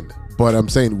fine, but I'm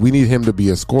saying we need him to be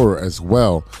a scorer as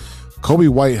well. Kobe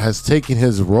White has taken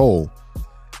his role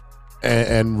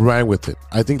and ran with it.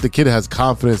 I think the kid has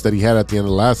confidence that he had at the end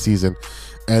of last season,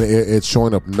 and it's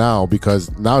showing up now, because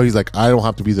now he's like, I don't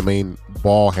have to be the main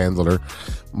ball handler.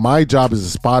 My job is to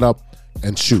spot up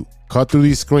and shoot, cut through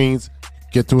these screens,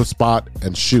 get to a spot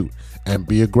and shoot and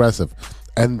be aggressive.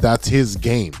 And that's his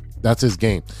game.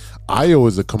 Ayo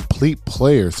is a complete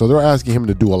player, so they're asking him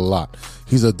to do a lot.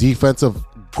 He's a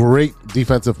great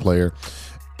defensive player,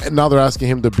 and now they're asking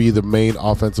him to be the main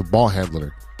offensive ball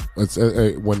handler. It's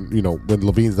when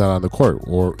Levine's not on the court,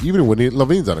 or even when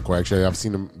Levine's on the court. Actually, I've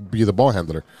seen him be the ball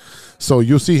handler. So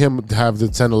you'll see him have the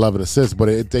 10, 11 assists, but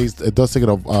it does take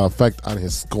an effect on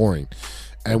his scoring.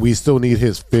 And we still need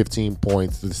his 15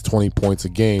 points, his 20 points a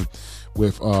game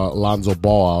with Lonzo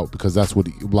Ball out, because that's what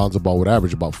Lonzo Ball would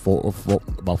average, about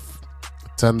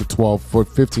 10 to 12 for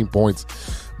 15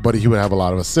 points, but he would have a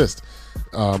lot of assists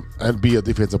and be a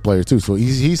defensive player too. So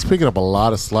he's picking up a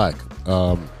lot of slack.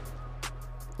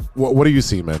 What do you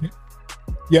see, man?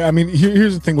 Yeah, I mean,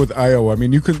 here's the thing with Ayo. I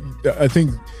mean, I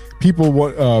think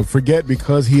people forget,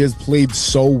 because he has played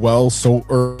so well so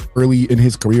early in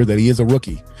his career, that he is a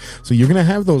rookie. So you're going to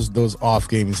have those off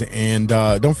games. And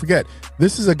don't forget,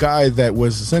 this is a guy that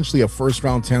was essentially a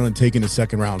first-round talent taken the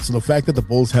second round. So the fact that the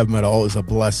Bulls have him at all is a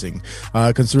blessing,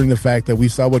 considering the fact that we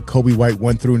saw what Kobe White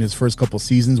went through in his first couple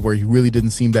seasons, where he really didn't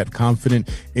seem that confident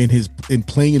in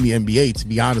playing in the NBA, to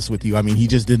be honest with you. I mean, he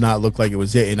just did not look like it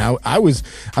was it. And I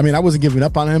wasn't giving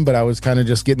up on him, but I was kind of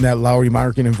just getting that Lowry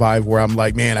Markkanen vibe, where I'm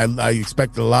like, man, I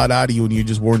expected a lot out of you, and you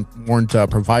just weren't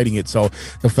providing it. So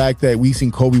the fact that we've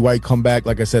seen Kobe White come back,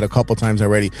 like I said a couple times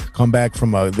already, come back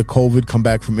from the COVID, come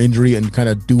back from injury, and kind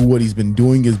of do what he's been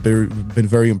doing has been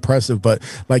very impressive. But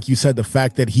like you said, the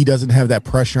fact that he doesn't have that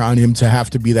pressure on him to have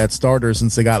to be that starter,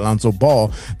 since they got Lonzo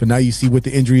Ball. But now you see with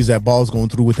the injuries that Ball's going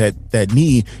through with that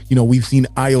knee, we've seen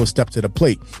Ayo step to the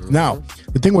plate. Mm-hmm. Now,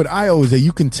 the thing with Ayo is that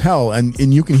you can tell, and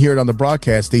you can hear it on the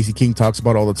broadcast, Stacey King talks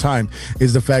about all the time,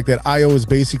 is the fact that Ayo has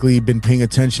basically been paying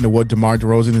attention to what DeMar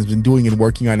DeRozan has been doing and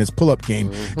working on his pull-up game.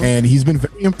 Mm-hmm. And he's been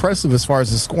very impressive as far as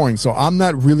his scoring. So I'm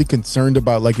not really concerned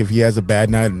about like if he has a bad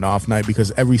night and an off night,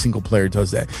 because every single player does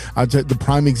that. The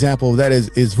prime example of that is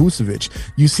Vucevic.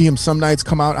 You see him some nights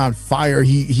come out on fire.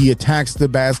 He attacks the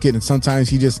basket, and sometimes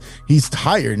he's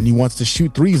tired and he wants to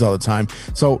shoot threes all the time.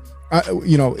 So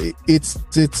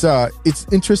it's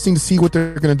interesting to see what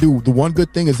they're going to do. The one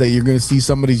good thing is that you're going to see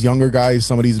some of these younger guys,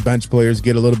 some of these bench players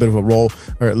get a little bit of a role,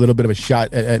 or a little bit of a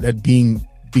shot at being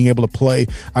able to play.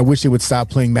 I wish they would stop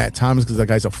playing Matt Thomas, because that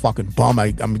guy's a fucking bum.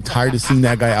 I'm tired of seeing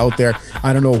that guy out there.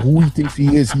 I don't know who he thinks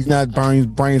he is. He's not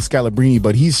Brian Scalabrine,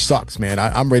 but he sucks, man.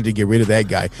 I'm ready to get rid of that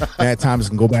guy. Matt Thomas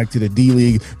can go back to the D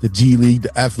League, the G League,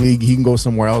 the F League. He can go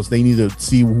somewhere else. They need to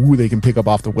see who they can pick up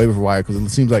off the waiver wire, because it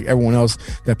seems like everyone else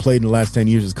that played in the last 10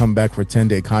 years is coming back for a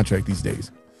 10-day contract these days.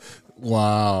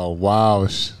 Wow.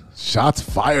 Shots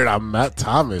fired on Matt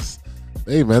Thomas.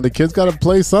 Hey, man, the kid's got to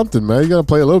play something, man. You got to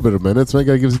play a little bit of minutes, man. You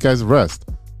got to give these guys a rest.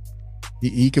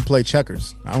 He can play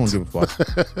checkers. I don't give a fuck.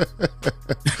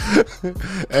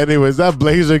 Anyways, that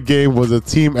Blazer game was a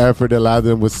team effort that allowed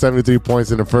them with 73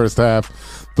 points in the first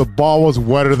half. The ball was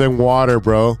wetter than water,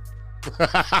 bro.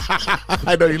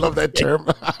 I know you love that term.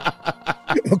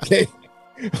 Okay.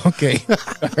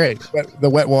 All right. The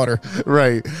wet water.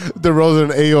 Right. DeRozan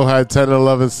and Ayo had 10 and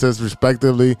 11 assists,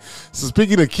 respectively. So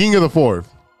speaking of King of the Fourth,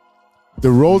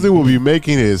 DeRozan will be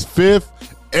making his 5th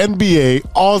NBA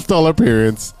All-Star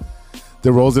appearance.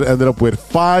 DeRozan ended up with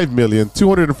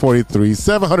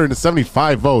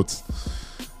 5,243,775 votes.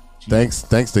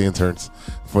 Thanks to interns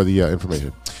for the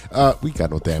information. We got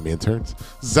no damn interns.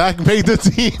 Zach made the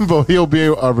team, but he'll be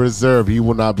a reserve. He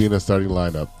will not be in the starting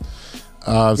lineup.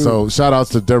 So shout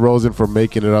outs to DeRozan for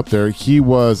making it up there. He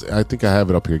was, I think I have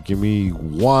it up here. Give me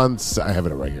one. I have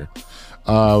it right here.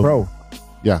 Bro.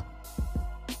 Yeah.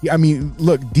 I mean,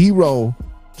 look, D-Row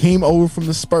came over from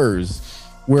the Spurs,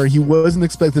 where he wasn't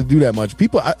expected to do that much.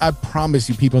 People, I promise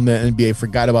you, people in the NBA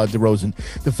forgot about DeRozan.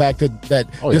 The fact that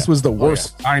this was the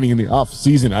worst signing in the off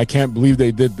season. I can't believe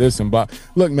they did this. And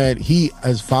look, man, he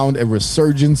has found a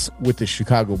resurgence with the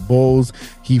Chicago Bulls.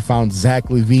 He found Zach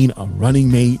LaVine a running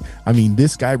mate. I mean,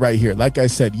 this guy right here, like I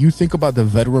said, you think about the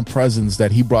veteran presence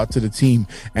that he brought to the team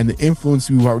and the influence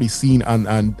we've already seen on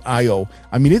Ayo.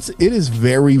 I mean, it is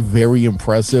very, very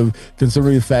impressive,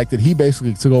 considering the fact that he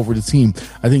basically took over the team.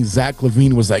 I think Zach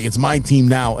LaVine was like, it's my team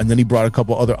now. And then he brought a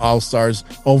couple other all-stars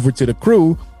over to the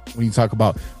crew. when you talk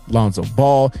about Lonzo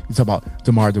Ball, you talk about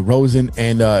DeMar DeRozan.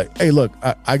 And hey, look,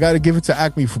 I got to give it to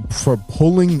Acme for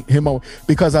pulling him out,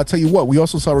 because I'll tell you what, we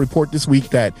also saw a report this week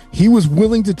that he was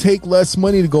willing to take less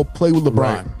money to go play with LeBron.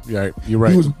 Right. Yeah, you're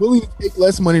right. He was willing to take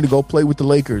less money to go play with the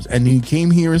Lakers, and he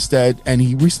came here instead. And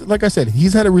like I said,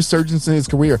 he's had a resurgence in his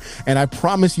career, and I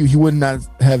promise you, he would not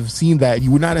have seen that.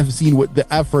 You would not have seen what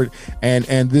the effort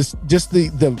and this just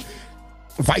the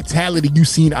vitality you've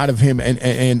seen out of him,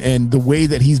 and the way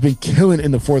that he's been killing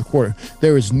in the fourth quarter.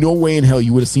 There is no way in hell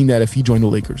you would have seen that if he joined the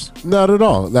Lakers. Not at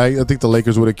all. Like, I think the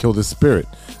Lakers would have killed his spirit.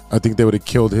 I think they would have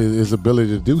killed his ability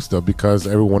to do stuff, because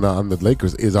everyone on the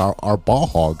Lakers is our ball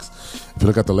hogs. If you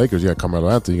look at the Lakers, you got Carmelo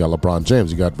Anthony, you got LeBron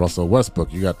James, you got Russell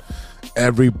Westbrook, you got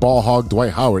every ball hog,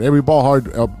 Dwight Howard, every ball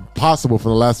hog possible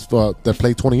from the last that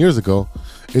played 20 years ago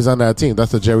is on that team.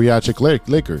 That's the geriatric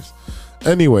Lakers.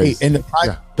 Anyways, hey, and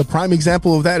the prime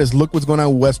example of that is, look what's going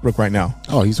on with Westbrook right now.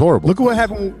 Oh, he's horrible. Look at what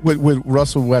happened with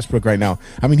Russell Westbrook right now.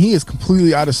 I mean, he is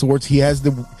completely out of sorts. He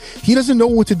doesn't know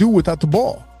what to do without the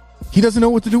ball. He doesn't know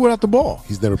what to do without the ball.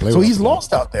 He's never played. So he's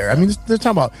lost out there. I mean, they're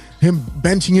talking about him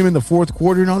benching him in the fourth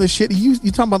quarter and all this shit. You're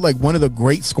talking about like one of the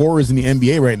great scorers in the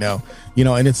NBA right now,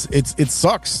 and it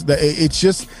sucks. It's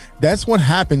just, that's what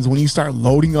happens when you start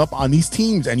loading up on these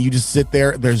teams and you just sit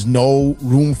there. There's no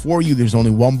room for you. There's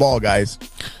only one ball, guys.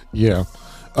 Yeah.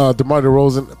 DeMar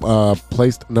DeRozan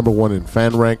placed number 1 in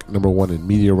fan rank, number 1 in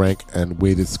media rank, and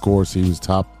weighted scores. So he was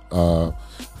top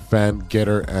fan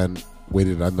getter and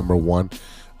weighted at number 1.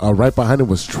 Right behind him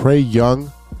was Trae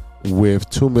Young with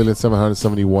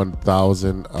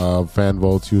 2,771,000 fan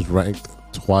votes. He was ranked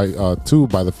 2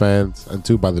 by the fans and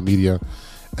 2 by the media.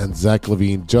 And Zach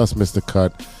LaVine just missed the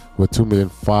cut with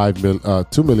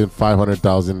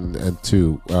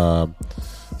 2,500,002.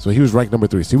 So he was ranked number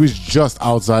 3. So he was just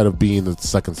outside of being the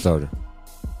second starter.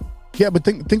 Yeah, but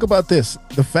think about this.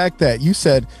 The fact that you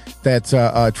said that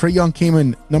Trae Young came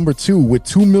in number 2 with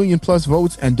 2 million plus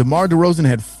votes, and DeMar DeRozan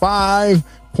had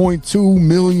 5.2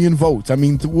 million votes. I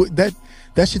mean, that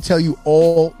should tell you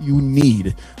all you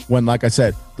need when, like I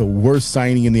said, the worst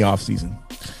signing in the offseason.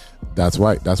 That's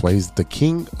right. That's why he's the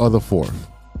king of the fourth.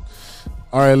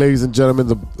 All right, ladies and gentlemen,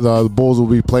 the Bulls will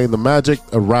be playing the Magic,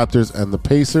 the Raptors, and the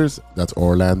Pacers. That's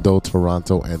Orlando,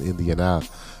 Toronto, and Indiana.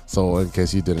 So in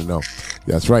case you didn't know,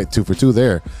 that's right, 2 for 2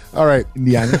 there. All right,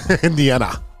 Indiana.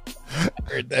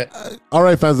 Heard that. All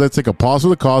right, fans, let's take a pause for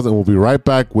the cause, and we'll be right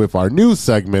back with our new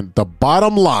segment, The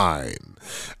Bottom Line,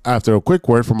 after a quick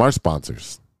word from our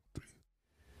sponsors.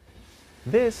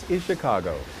 This is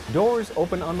Chicago. Doors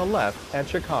open on the left at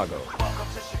Chicago. Welcome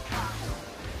to Chicago.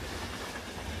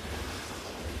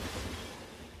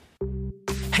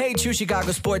 Hey, true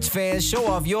Chicago sports fans, show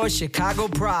off your Chicago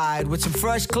pride with some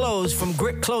fresh clothes from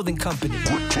Grit Clothing Company.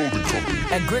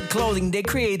 At Grit Clothing, they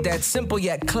create that simple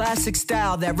yet classic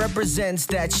style that represents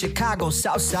that Chicago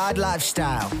Southside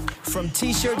lifestyle. From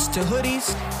t-shirts to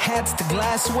hoodies, hats to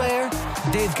glassware,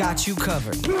 they've got you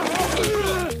covered.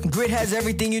 Grit has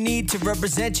everything you need to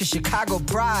represent your Chicago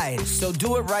pride. So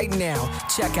do it right now.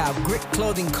 Check out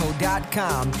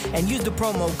gritclothingco.com and use the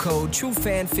promo code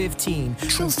TrueFan15.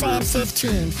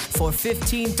 TrueFan15. For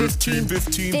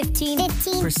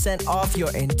 15% off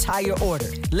your entire order.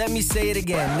 Let me say it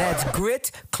again. That's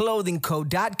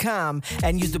gritclothingco.com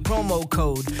and use the promo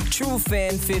code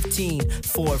TrueFan15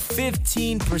 for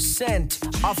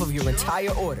 15% off of your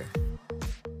entire order.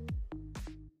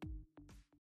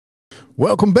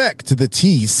 Welcome back to the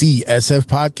TCSF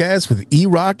podcast with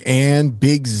E-Rock and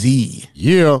Big Z.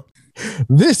 Yeah.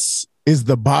 This is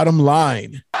The Bottom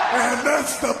Line. And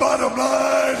that's the bottom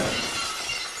line.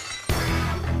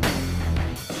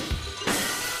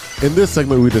 In this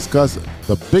segment, we discuss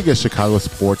the biggest Chicago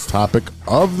sports topic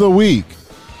of the week.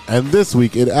 And this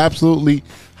week, it absolutely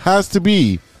has to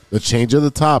be the change of the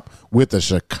top with the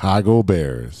Chicago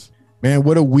Bears. Man,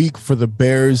 what a week for the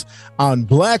Bears. On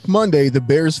Black Monday, the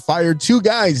Bears fired 2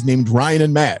 guys named Ryan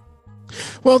and Matt.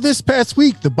 Well, this past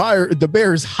week, the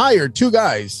Bears hired 2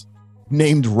 guys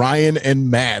named Ryan and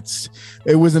Matt.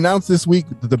 It was announced this week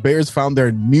that the Bears found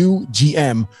their new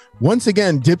GM, once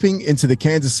again dipping into the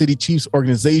Kansas City Chiefs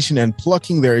organization and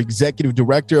plucking their executive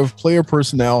director of player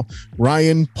personnel,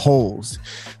 Ryan Poles.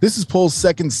 This is Poles'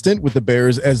 second stint with the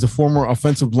Bears, as the former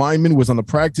offensive lineman was on the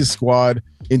practice squad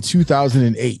in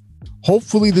 2008.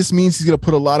 Hopefully, this means he's going to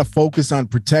put a lot of focus on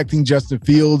protecting Justin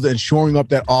Fields and shoring up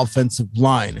that offensive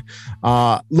line.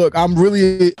 Look, I'm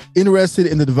really interested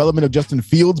in the development of Justin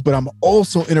Fields, but I'm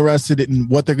also interested in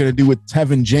what they're going to do with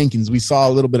Tevin Jenkins. We saw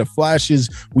a little bit of flashes.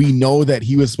 We know that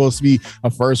he was supposed to be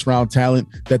a first-round talent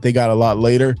that they got a lot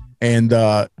later. And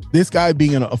this guy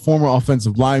being a former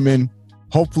offensive lineman,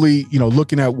 hopefully,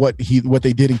 looking at what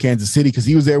they did in Kansas City, because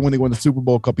he was there when they won the Super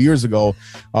Bowl a couple years ago.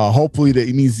 Hopefully that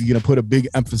he means he's going to put a big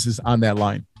emphasis on that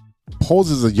line.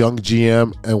 Poles is a young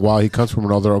GM, and while he comes from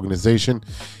another organization,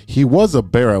 he was a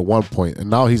Bear at one point, and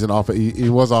now he's he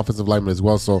was offensive lineman as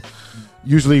well. So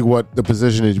usually what the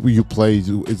position is you play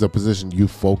is a position you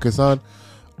focus on.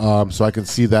 So I can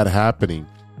see that happening.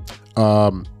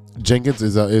 Jenkins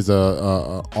is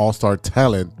a all-star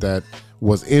talent that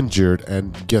was injured,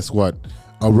 and guess what?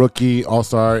 A rookie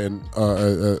all-star, and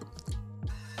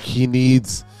he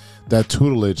needs that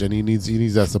tutelage, and he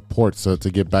needs that support to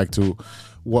get back to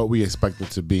what we expect it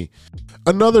to be.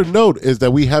 Another note is that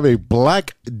we have a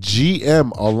black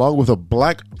GM along with a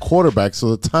black quarterback,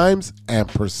 so the times and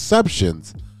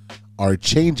perceptions are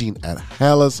changing at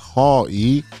Hallis Hall.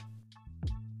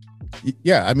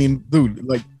 Yeah, I mean, dude,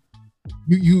 like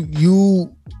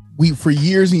we for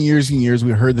years and years and years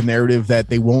we heard the narrative that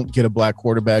they won't get a black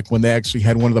quarterback when they actually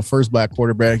had one of the first black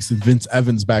quarterbacks, Vince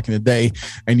Evans, back in the day,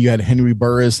 and you had Henry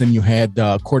Burris and you had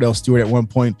Cordell Stewart at one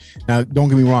point. Now, don't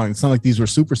get me wrong, it's not like these were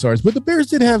superstars, but the Bears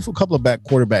did have a couple of black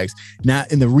quarterbacks. Now,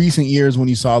 in the recent years, when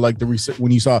you saw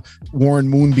Warren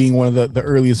Moon being one of the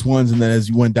earliest ones, and then as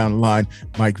you went down the line,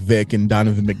 Mike Vick and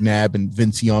Donovan McNabb and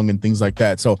Vince Young and things like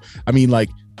that. So, I mean, like,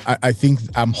 I think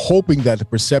I'm hoping that the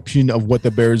perception of what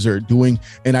the Bears are doing,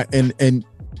 and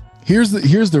here's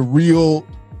the real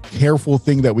careful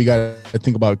thing that we got to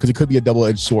think about, because it could be a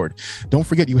double-edged sword. Don't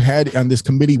forget, you had on this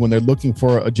committee, when they're looking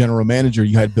for a general manager,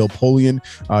 you had Bill Polian.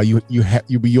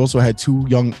 You also had two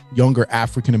younger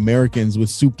African Americans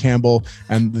with Soup Campbell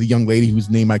and the young lady whose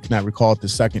name I cannot recall at the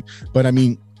second. But I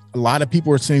mean, a lot of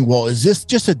people are saying, well, is this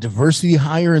just a diversity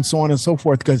hire and so on and so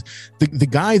forth? Because the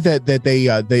guy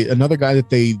another guy that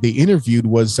they interviewed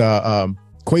was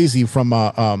Kwesi from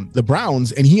the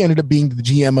Browns, and he ended up being the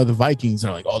GM of the Vikings.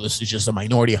 They're like, oh, this is just a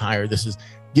minority hire. This is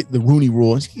get the Rooney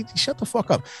Rule. And shut the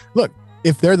fuck up. Look,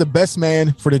 if they're the best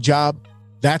man for the job,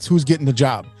 that's who's getting the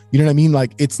job. You know what I mean?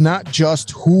 Like, it's not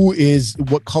just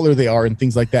what color they are and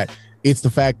things like that. It's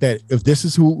the fact that if this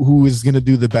is who is going to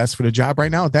do the best for the job right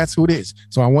now, that's who it is.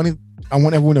 So I want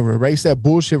everyone to erase that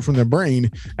bullshit from their brain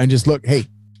and just look at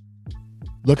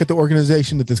the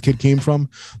organization that this kid came from.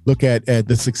 Look at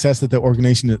the success that the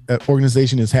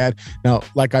organization has had. Now,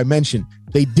 like I mentioned,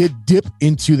 they did dip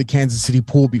into the Kansas City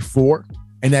pool before,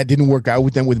 and that didn't work out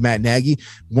with them with Matt Nagy.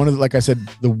 Like I said,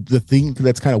 the thing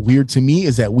that's kind of weird to me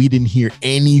is that we didn't hear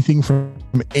anything from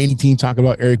any team talking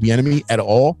about Eric Bieniemy at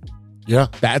all. Yeah,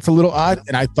 that's a little odd,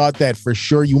 and I thought that for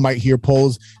sure you might hear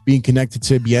Poles being connected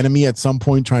to Bieniemy at some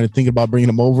point, trying to think about bringing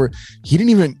him over. He didn't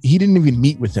even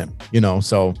meet with him,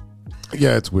 So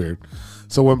yeah, it's weird.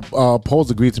 So when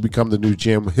Poles agreed to become the new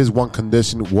GM, his one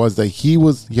condition was that he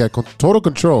had total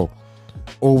control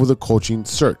over the coaching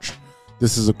search.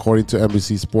 This is according to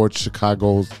NBC Sports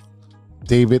Chicago's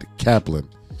David Kaplan.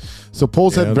 So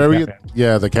Poles had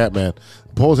the Catman.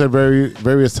 Poles had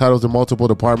various titles in multiple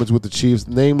departments with the Chiefs,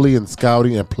 namely in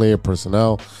scouting and player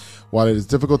personnel. While it is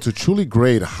difficult to truly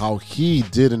grade how he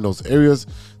did in those areas,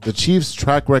 the Chiefs'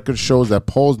 track record shows that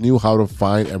Poles knew how to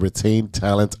find and retain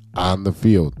talent on the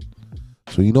field.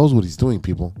 So he knows what he's doing,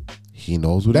 people. He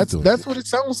knows what he's doing. That's what it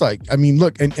sounds like. I mean,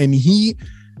 look, and he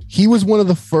was one of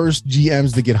the first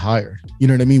GMs to get hired. You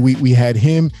know what I mean? We had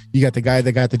him. You got the guy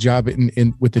that got the job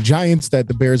in with the Giants that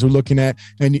the Bears were looking at,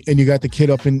 and you got the kid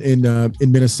up in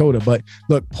Minnesota. But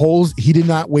look, Poles, he did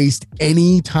not waste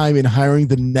any time in hiring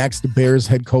the next Bears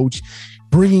head coach,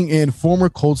 bringing in former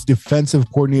Colts defensive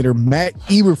coordinator Matt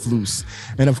Eberflus.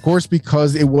 And of course,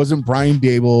 because it wasn't Brian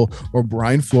Dable or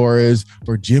Brian Flores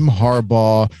or Jim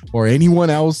Harbaugh or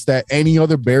anyone else that any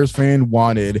other Bears fan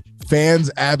wanted, fans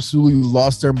absolutely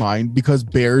lost their mind, because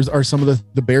the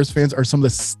Bears fans are some of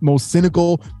the most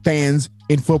cynical fans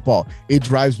in football. It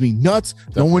drives me nuts.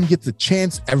 No one gets a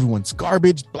chance. Everyone's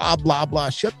garbage, blah, blah, blah.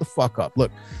 Shut the fuck up.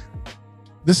 Look,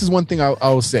 this is one thing I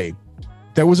will say.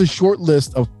 There was a short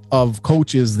list of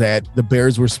coaches that the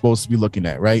Bears were supposed to be looking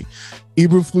at, right?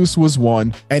 Eberflus was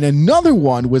one, and another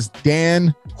one was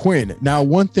Dan Quinn. Now,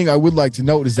 one thing I would like to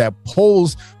note is that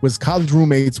Poles was college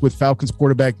roommates with Falcons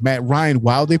quarterback Matt Ryan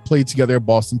while they played together at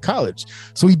Boston College.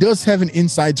 So he does have an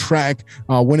inside track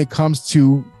when it comes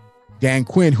to Dan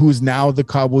Quinn, who is now the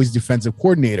Cowboys defensive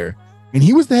coordinator. And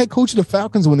he was the head coach of the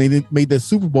Falcons when they made the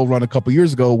Super Bowl run a couple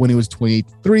years ago when he was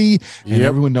 28-3. And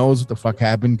everyone knows what the fuck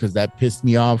happened, because that pissed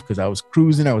me off, because I was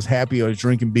cruising. I was happy. I was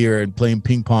drinking beer and playing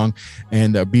ping pong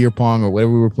and beer pong or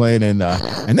whatever we were playing. And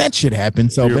that shit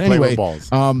happened. So, but anyway,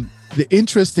 the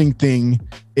interesting thing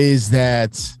is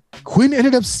that Quinn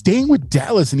ended up staying with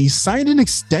Dallas, and he signed an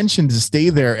extension to stay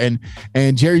there.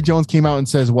 And Jerry Jones came out and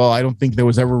says, well, I don't think there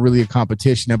was ever really a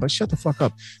competition. But shut the fuck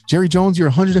up. Jerry Jones, you're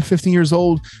 115 years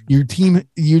old. Your team,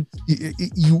 you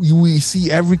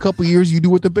see every couple of years you do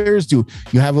what the Bears do.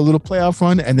 You have a little playoff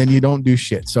run, and then you don't do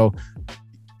shit. So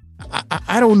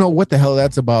I don't know what the hell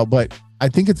that's about, but I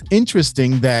think it's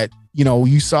interesting that,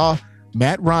 you saw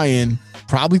Matt Ryan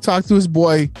probably talk to his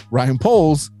boy, Ryan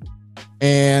Poles,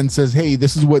 and says, hey,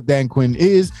 this is what Dan Quinn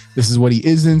is. This is what he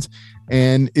isn't.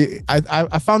 And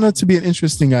I found that to be an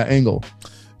interesting angle.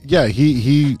 Yeah,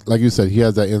 he like you said, he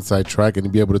has that inside track, and to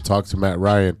be able to talk to Matt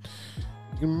Ryan,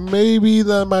 maybe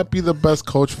that might be the best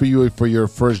coach for you for your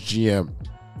first GM,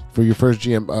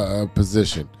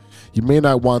 position. You may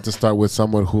not want to start with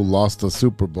someone who lost a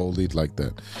Super Bowl lead like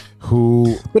that.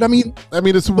 But I mean,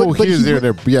 the Super Bowl here is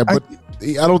there. Yeah, but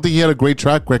I don't think he had a great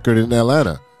track record in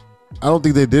Atlanta. I don't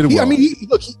think they did well. I mean,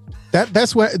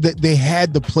 that's why they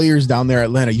had the players down there in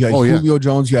Atlanta. You had Julio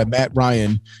Jones, you had Matt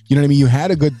Ryan. You know what I mean? You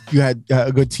had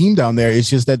a good team down there. It's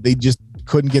just that they just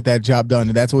couldn't get that job done,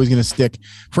 and that's always going to stick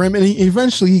for him. And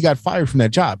eventually, he got fired from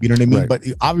that job. You know what I mean? Right. But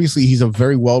obviously, he's a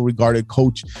very well regarded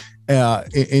coach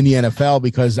in the NFL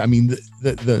because I mean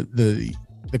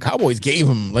the Cowboys gave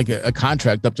him like a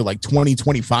contract up to like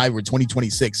 2025 or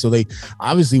 2026. So they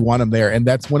obviously want him there. And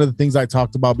that's one of the things I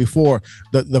talked about before,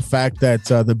 the fact that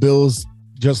the Bills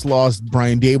just lost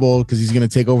Brian Dable because he's going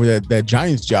to take over that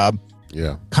Giants job.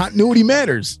 Yeah. Continuity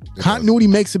matters. Continuity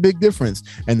makes a big difference.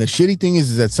 And the shitty thing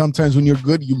is that sometimes when you're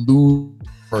good, you lose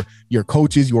for your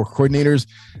coaches, your coordinators.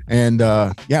 And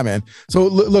yeah, man. So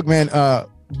look, man,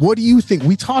 what do you think?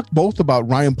 We talked both about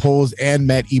Ryan Poles and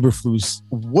Matt Eberflus.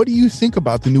 What do you think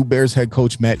about the new Bears head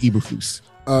coach, Matt Eberflus?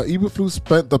 Eberflus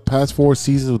spent the past 4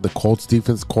 seasons with the Colts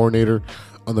defense coordinator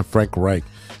under Frank Reich.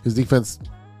 His defense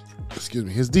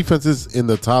is in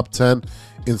the top 10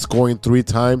 in scoring 3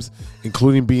 times,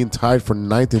 including being tied for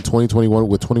 9th in 2021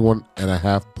 with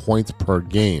 21.5 points per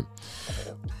game.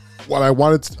 What I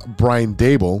wanted Brian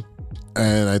Dable,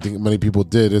 and I think many people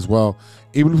did as well,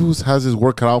 Eberflus has his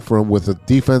work cut out for him with a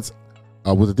defense,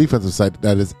 with a defensive side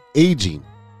that is aging.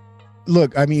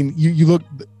 Look, I mean, you look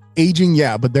aging,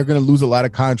 yeah, but they're going to lose a lot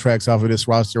of contracts off of this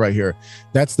roster right here.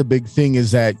 That's the big thing,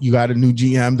 is that you got a new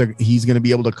GM. He's going to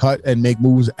be able to cut and make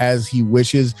moves as he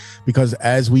wishes, because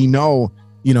as we know,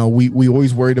 we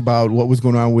always worried about what was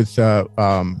going on with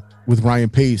Ryan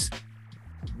Pace.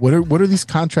 What are these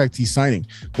contracts he's signing?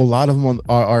 Well, a lot of them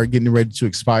are getting ready to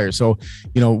expire. So,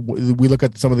 we look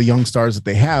at some of the young stars that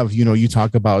they have. You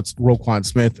talk about Roquan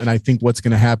Smith, and I think what's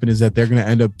going to happen is that they're going to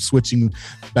end up switching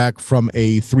back from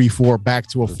a 3-4 back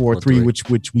to a 4-3,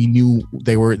 which we knew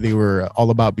they were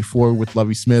all about before with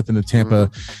Lovie Smith and the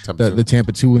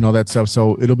Tampa 2 and all that stuff.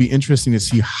 So it'll be interesting to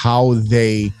see how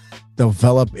they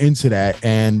develop into that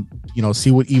and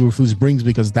see what Eberflus brings,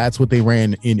 because that's what they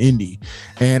ran in Indy.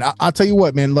 And I'll tell you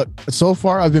what, man, look, so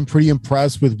far I've been pretty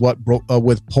impressed with what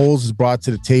with Poles has brought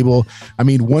to the table. I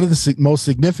mean, one of the most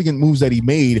significant moves that he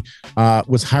made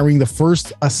was hiring the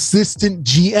first assistant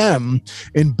GM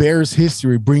in Bears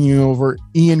history, bringing over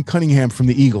Ian Cunningham from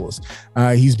the Eagles.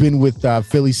 He's been with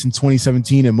Philly since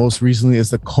 2017, and most recently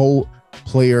as the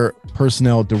player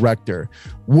personnel director.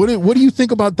 What do you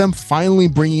think about them finally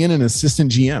bringing in an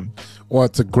assistant GM? Well,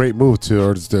 it's a great move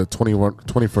towards the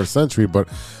 21st century, but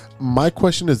my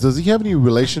question is, does he have any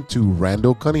relation to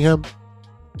Randall Cunningham?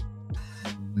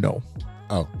 No.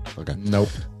 Oh, okay. Nope.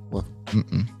 Well,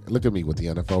 look at me with the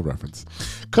NFL reference.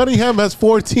 Cunningham has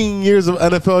 14 years of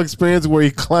NFL experience, where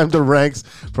he climbed the ranks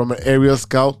from an area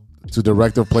scout to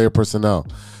director of player personnel.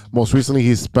 Most recently,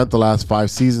 he spent the last 5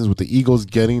 seasons with the Eagles,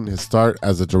 getting his start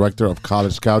as the director of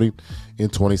college scouting in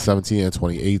 2017 and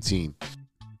 2018.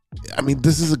 I mean,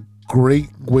 this is a great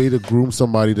way to groom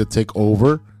somebody to take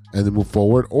over and to move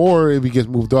forward. Or if he gets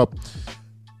moved up,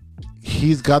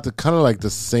 he's got the kind of like the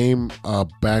same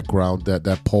background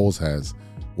that Poles has,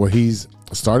 where he's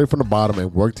started from the bottom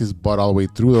and worked his butt all the way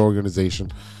through the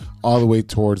organization, all the way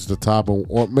towards the top.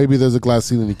 Or maybe there's a glass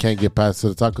ceiling he can't get past to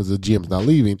the top because the GM's not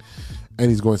leaving and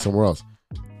he's going somewhere else.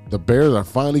 The Bears are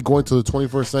finally going to the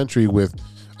 21st century with,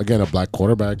 again, a black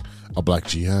quarterback, a black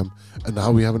GM, and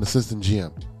now we have an assistant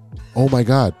GM. Oh my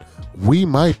God. We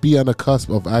might be on the cusp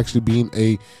of actually being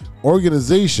a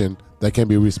organization that can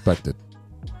be respected.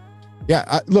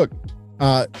 Yeah, look,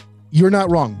 you're not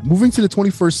wrong. Moving to the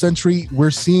 21st century,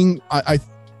 we're seeing,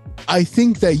 I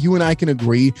think that you and I can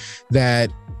agree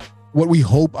that what we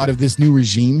hope out of this new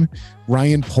regime,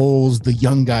 Ryan Poles, the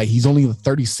young guy, he's only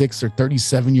 36 or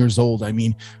 37 years old. I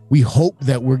mean, we hope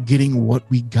that we're getting what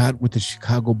we got with the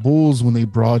Chicago Bulls when they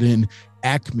brought in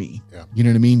acme. Yeah. You know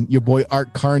what I mean? Your boy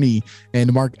Art Carney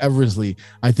and Mark Eversley.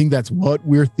 I think that's what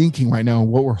we're thinking right now,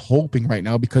 what we're hoping right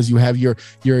now, because you have your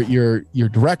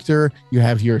director, you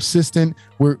have your assistant.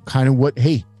 We're kind of what,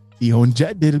 hey, Theo and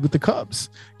Jet did it with the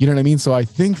Cubs. You know what I mean? So I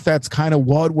think that's kind of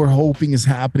what we're hoping is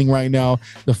happening right now.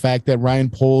 The fact that Ryan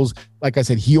Poles, like I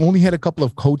said, he only had a couple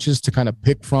of coaches to kind of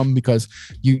pick from, because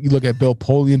you look at Bill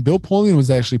Polian. Bill Polian was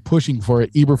actually pushing for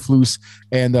Eberflus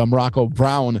and Morocco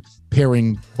Brown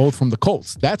pairing, both from the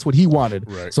Colts. That's what he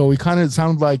wanted. Right. So it kind of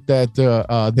sounded like that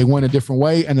they went a different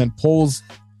way, and then Poles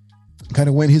kind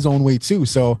of went his own way too.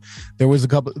 So there was a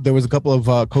couple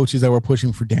of coaches that were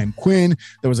pushing for Dan Quinn.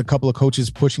 There was a couple of coaches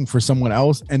pushing for someone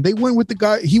else, and they went with the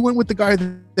guy. He went with the guy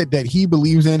that he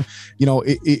believes in. You know,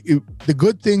 the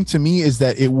good thing to me is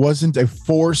that it wasn't a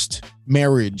forced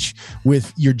marriage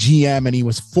with your GM, and he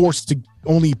was forced to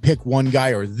only pick one guy,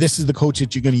 or this is the coach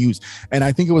that you're going to use. And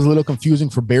I think it was a little confusing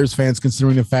for Bears fans,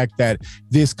 considering the fact that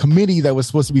this committee that was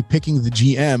supposed to be picking the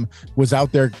GM was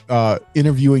out there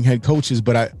interviewing head coaches.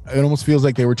 But it almost feels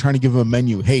like they were trying to give him a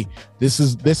menu. Hey, this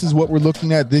is what we're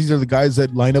looking at. These are the guys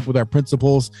that line up with our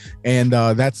principles, and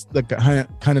that's the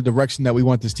kind of direction that we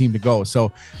want this team to go.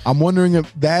 So I'm wondering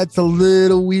if that's a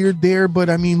little weird there. But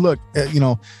I mean, look,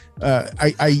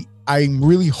 I'm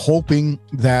really hoping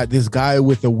that this guy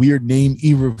with a weird name,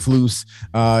 Eberflus,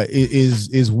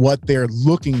 is what they're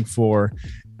looking for.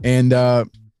 And I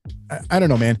don't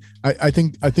know, man. I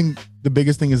think the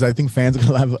biggest thing is I think fans are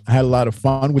gonna have had a lot of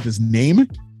fun with his name,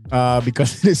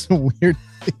 because it is a weird.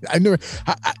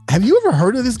 Have you ever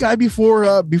heard of this guy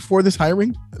before this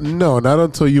hiring? No, not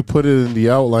until you put it in the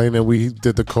outline and we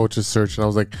did the coaches search, and I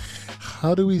was like,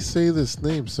 how do we say this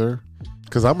name, sir?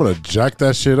 Because I'm going to jack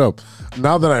that shit up.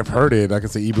 Now that I've heard it, I can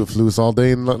say Eberflus all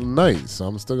day and night. So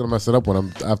I'm still going to mess it up when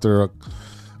I'm after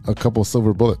a couple of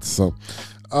silver bullets. So,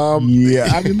 yeah,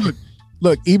 I mean,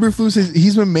 look, Eberflus,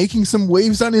 he's been making some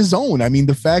waves on his own. I mean,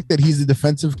 the fact that he's a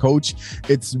defensive coach,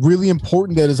 it's really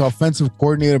important that his offensive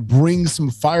coordinator brings some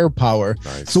firepower.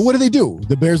 Nice. So what do?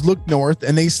 The Bears looked north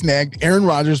and they snagged Aaron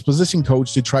Rodgers, position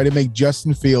coach, to try to make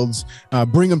Justin Fields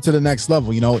bring him to the next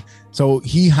level. You know, so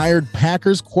he hired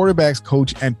Packers quarterbacks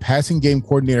coach and passing game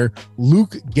coordinator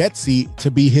Luke Getsy to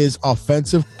be his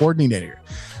offensive coordinator.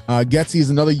 Getsy is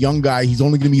another young guy. He's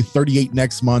only going to be 38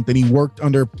 next month, and he worked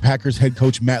under Packers head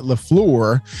coach Matt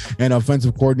LaFleur and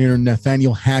offensive coordinator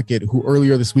Nathaniel Hackett, who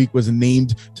earlier this week was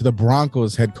named to the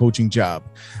Broncos head coaching job.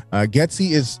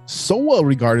 Getsy is so well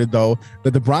regarded, though,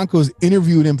 that the Broncos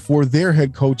interviewed him for their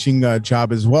head coaching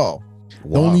job as well.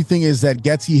 Wow. The only thing is that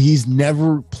Getsy, he's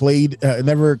never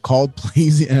called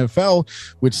plays in the NFL,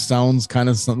 which sounds kind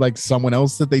of like someone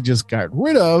else that they just got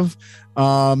rid of,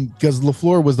 because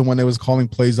LaFleur was the one that was calling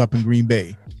plays up in Green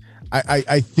Bay.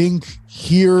 I think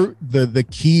here the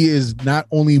key is not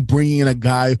only bringing in a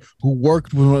guy who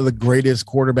worked with one of the greatest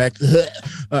quarterbacks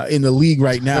in the league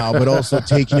right now, but also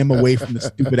taking him away from the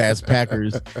stupid ass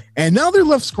Packers. And now they're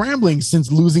left scrambling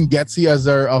since losing Getsy as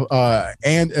their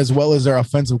and as well as their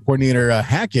offensive coordinator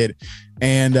Hackett.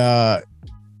 And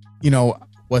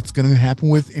what's going to happen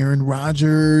with Aaron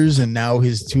Rodgers, and now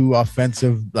his two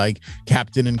offensive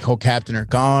captain and co-captain are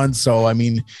gone. So, I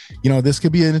mean, this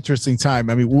could be an interesting time.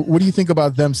 I mean, what do you think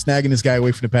about them snagging this guy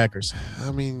away from the Packers?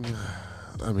 I mean,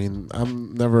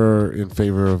 I'm never in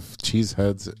favor of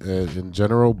cheeseheads in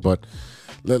general, but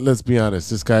let's be honest.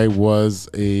 This guy was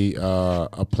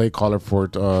a play caller for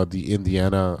the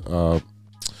Indiana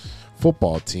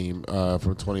football team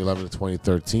from 2011 to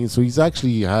 2013. So he's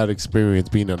actually had experience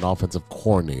being an offensive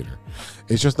coordinator.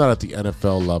 It's just not at the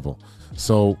NFL level.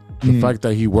 So the fact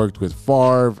that he worked with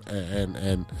Favre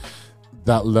and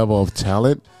that level of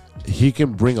talent, he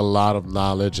can bring a lot of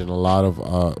knowledge and a lot of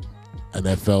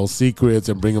NFL secrets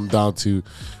and bring them down to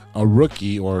a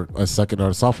rookie or a second or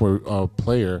a sophomore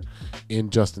player in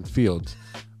Justin Fields.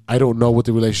 I don't know what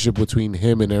the relationship between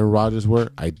him and Aaron Rodgers were.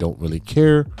 I don't really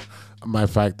care. My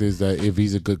fact is that if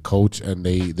he's a good coach and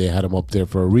they had him up there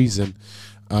for a reason,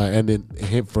 and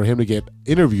then for him to get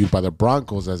interviewed by the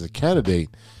Broncos as a candidate,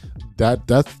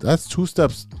 that's two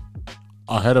steps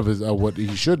ahead of what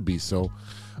he should be. So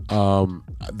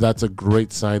that's a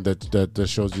great sign that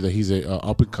shows you that he's a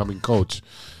up and coming coach.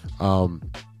 I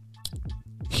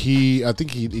think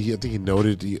he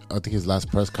noted. I think his last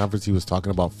press conference he was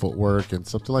talking about footwork and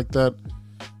something like that.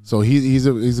 So he's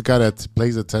a guy that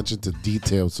pays attention to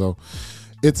detail. So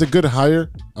it's a good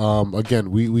hire. Again,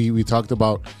 we talked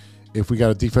about if we got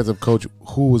a defensive coach,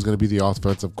 who was going to be the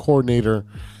offensive coordinator,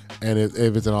 and if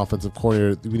it's an offensive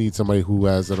coordinator, we need somebody who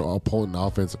has an opponent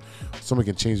offense. Somebody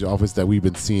can change the offense that we've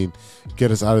been seeing,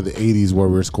 get us out of the 80s where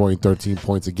we're scoring 13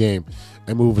 points a game,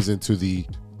 and move us into the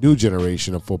new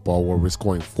generation of football where we're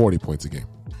scoring 40 points a game.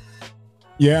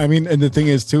 Yeah, I mean, and the thing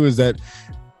is too is that,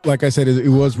 like I said, it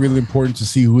was really important to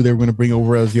see who they were going to bring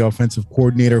over as the offensive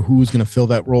coordinator, who's going to fill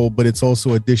that role. But it's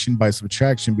also addition by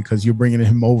subtraction because you're bringing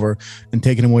him over and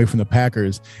taking him away from the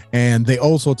Packers. And they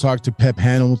also talked to Pep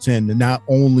Hamilton, not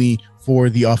only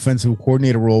for the offensive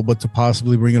coordinator role, but to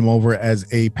possibly bring him over as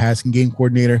a passing game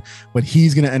coordinator. But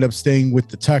he's going to end up staying with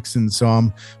the Texans. So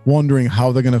I'm wondering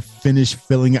how they're going to finish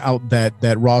filling out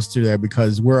that roster there,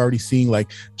 because we're already seeing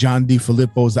like John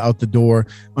DeFilippo's out the door.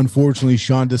 Unfortunately,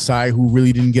 Sean Desai, who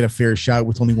really didn't get a fair shot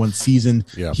with only one season,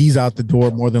 he's out the door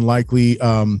more than likely.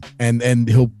 And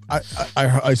he'll.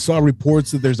 I saw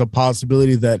reports that there's a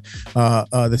possibility that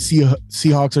the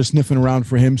Seahawks are sniffing around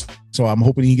for him. So I'm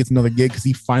hoping he gets another gig because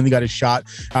he finally got a shot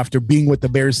after being with the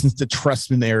Bears since the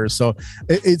Trustman era. So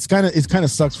it's kind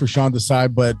of sucks for Sean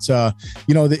Desai. But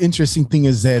the interesting thing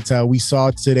is that we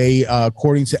saw today,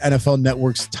 according to NFL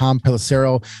Network's Tom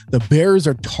Pelissero, the Bears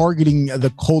are targeting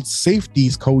the Colts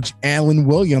safeties coach Alan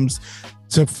Williams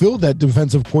to fill that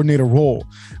defensive coordinator role.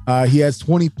 He has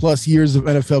 20 plus years of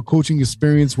NFL coaching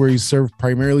experience where he served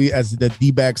primarily as the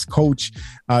D-backs coach.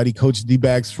 He coached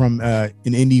D-backs in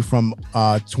Indy from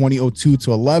 2002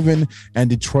 to 11 and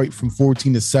Detroit from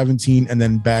 14 to 17, and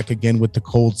then back again with the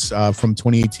Colts from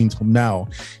 2018 till now.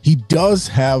 He does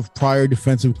have prior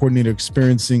defensive coordinator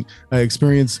experience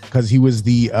because he was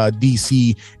the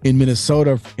DC in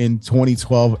Minnesota in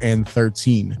 2012 and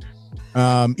 13.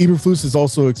 Eberflus is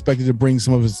also expected to bring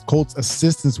some of his Colts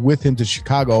assistants with him to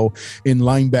Chicago in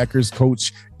linebackers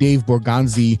coach Dave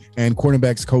Borgonzi and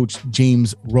cornerbacks coach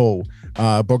James Rowe.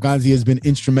 Borgonzi has been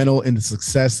instrumental in the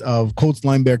success of Colts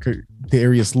linebacker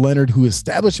Darius Leonard, who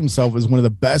established himself as one of the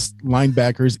best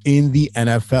linebackers in the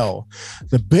NFL.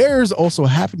 The Bears also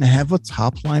happen to have a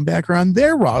top linebacker on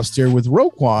their roster with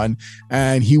Roquan,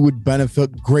 and he would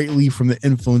benefit greatly from the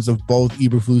influence of both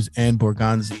Eberflus and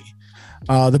Borgonzi.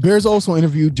 The Bears also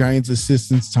interviewed Giants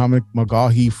assistant Tommy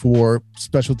McGaughey for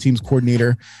special teams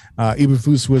coordinator.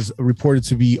 Eberflus was reported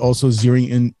to be also zeroing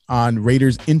in on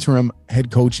Raiders interim head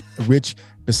coach Rich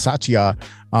Bisaccia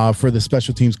for the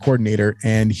special teams coordinator,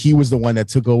 and he was the one that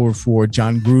took over for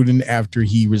John Gruden after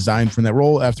he resigned from that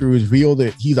role after it was revealed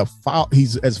that he's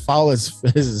as foul as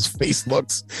his face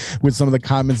looks with some of the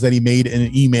comments that he made in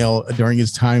an email during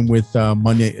his time with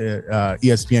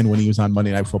ESPN when he was on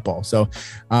Monday Night Football. So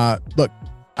look,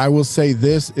 I will say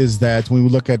this is that when we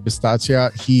look at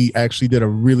Bisaccia, he actually did a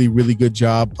really, really good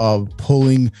job of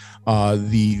pulling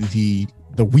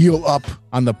the wheel up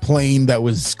on the plane that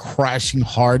was crashing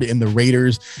hard in the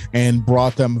Raiders and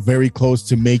brought them very close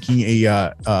to making a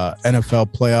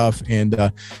NFL playoff.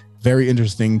 And very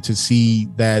interesting to see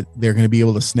that they're going to be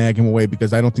able to snag him away,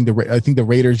 because I think the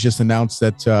Raiders just announced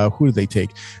that who did they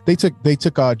take? They took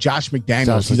Josh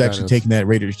McDaniels. He's actually taking that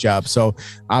Raiders job. So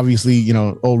obviously,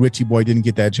 old Richie boy didn't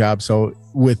get that job. So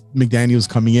with McDaniels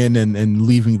coming in and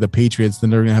leaving the Patriots, then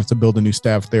they're going to have to build a new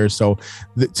staff there. So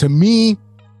to me,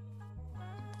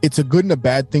 it's a good and a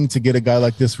bad thing to get a guy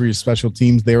like this for your special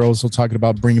teams. They're also talking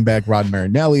about bringing back Rod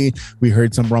Marinelli. We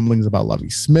heard some rumblings about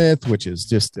Lovie Smith, which is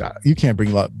just, you can't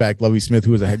bring back Lovie Smith,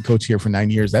 who was a head coach here for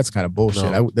 9 years. That's kind of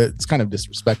bullshit. No. It's kind of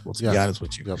disrespectful, to be honest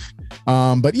with you.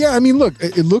 Yep. But yeah, I mean, look,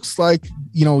 it looks like,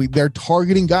 they're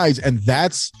targeting guys, and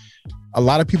that's, a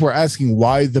lot of people are asking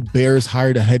why the Bears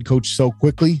hired a head coach so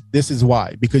quickly. This is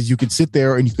why, because you can sit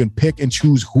there and you can pick and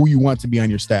choose who you want to be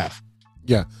on your staff.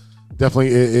 Yeah. Definitely,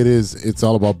 it is. It's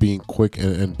all about being quick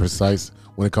and precise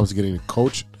when it comes to getting a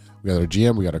coach. We got our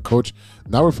GM, we got our coach.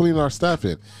 Now we're filling our staff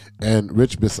in. And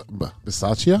Rich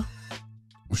Bisaccia,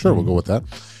 sure, we'll go with that.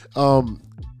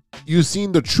 You've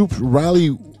seen the troops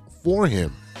rally for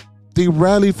him. They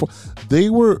rallied for. They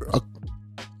were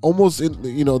almost in.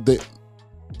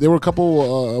 They were a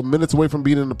couple minutes away from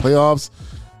being in the playoffs.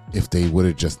 If they would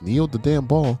have just kneeled the damn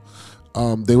ball,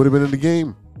 they would have been in the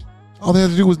game. All they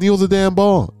had to do was kneel the damn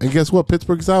ball. And guess what?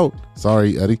 Pittsburgh's out.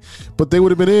 Sorry, Eddie. But they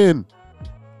would have been in.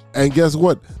 And guess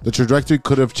what? The trajectory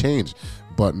could have changed.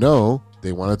 But no,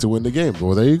 they wanted to win the game.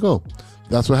 Well, there you go.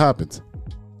 That's what happens.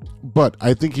 But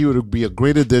I think he would be a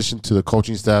great addition to the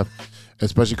coaching staff,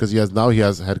 especially because he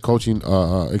has head coaching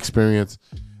experience.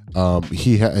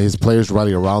 His players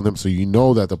rally around him, so you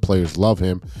know that the players love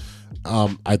him.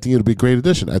 I think it'll be a great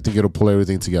addition. I think it'll pull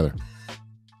everything together.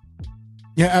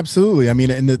 Yeah, absolutely. I mean,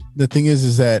 and the thing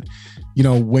is that,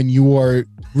 when you are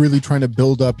really trying to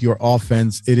build up your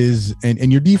offense, it is,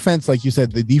 and your defense, like you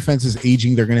said, the defense is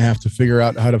aging. They're going to have to figure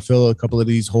out how to fill a couple of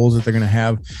these holes that they're going to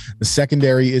have. The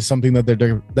secondary is something that they're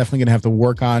definitely going to have to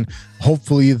work on.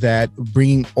 Hopefully that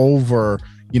bringing over,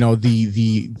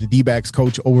 the D-backs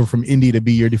coach over from Indy to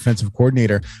be your defensive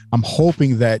coordinator. I'm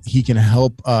hoping that he can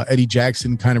help Eddie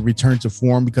Jackson kind of return to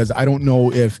form, because I don't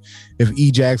know if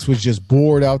Ejax was just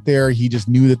bored out there. He just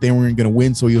knew that they weren't going to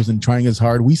win, so he wasn't trying as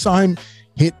hard. We saw him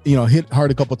hit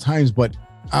hard a couple times, but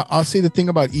I'll say the thing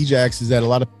about Ejax is that a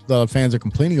lot of fans are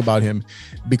complaining about him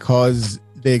because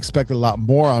they expected a lot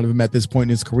more out of him at this point in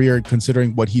his career,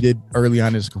 considering what he did early on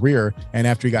in his career. And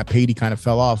after he got paid, he kind of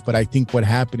fell off. But I think what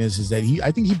happened is that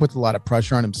I think he puts a lot of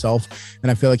pressure on himself,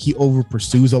 and I feel like he over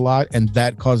pursues a lot, and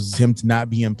that causes him to not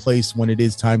be in place when it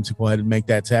is time to go ahead and make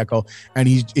that tackle. And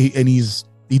he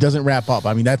doesn't wrap up.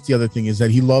 I mean, that's the other thing, is that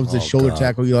he loves the shoulder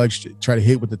tackle. He likes to try to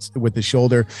hit with the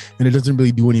shoulder, and it doesn't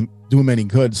really do him any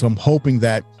good. So I'm hoping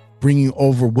that bringing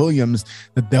over Williams,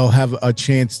 that they'll have a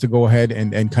chance to go ahead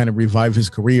and kind of revive his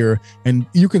career. And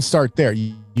you can start there.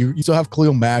 You still have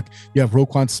Khalil Mack, you have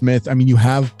Roquan Smith. I mean, you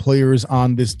have players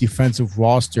on this defensive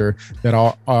roster that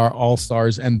are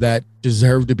all-stars and that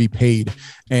deserve to be paid.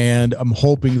 And I'm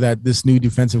hoping that this new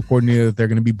defensive coordinator that they're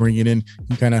going to be bringing in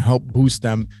can kind of help boost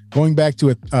them. Going back to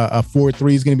a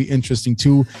 4-3 is going to be interesting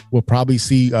too. We'll probably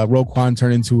see Roquan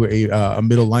turn into a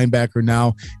middle linebacker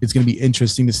now. It's going to be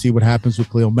interesting to see what happens with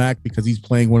Khalil Mack, because he's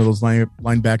playing one of those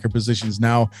linebacker positions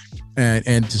now,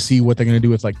 and to see what they're going to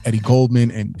do with like Eddie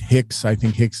Goldman and Hicks. I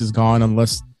think Hicks is gone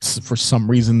unless for some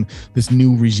reason this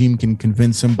new regime can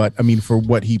convince him. But I mean, for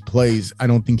what he plays, I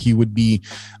don't think he would be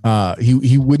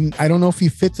he wouldn't. I don't know if he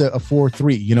fits a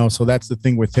 4-3, so that's the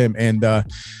thing with him. And but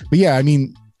yeah, I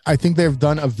mean, I think they've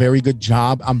done a very good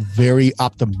job. I'm very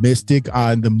optimistic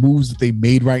on the moves that they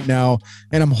made right now.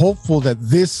 And I'm hopeful that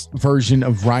this version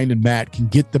of Ryan and Matt can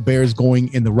get the Bears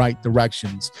going in the right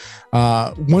directions.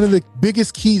 One of the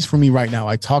biggest keys for me right now,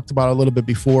 I talked about it a little bit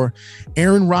before,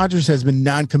 Aaron Rodgers has been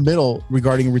non-committal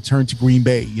regarding a return to Green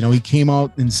Bay. He came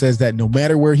out and says that no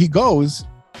matter where he goes,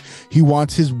 he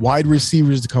wants his wide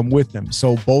receivers to come with him.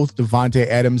 So both Devontae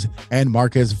Adams and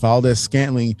Marquez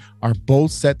Valdez-Scantling are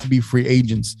both set to be free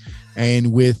agents.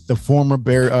 And with the former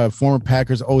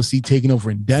Packers OC taking over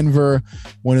in Denver,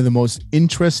 one of the most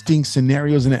interesting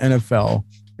scenarios in the NFL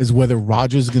is whether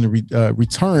Rodgers is going to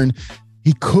return.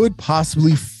 He could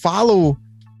possibly follow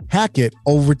Hackett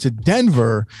over to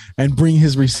Denver and bring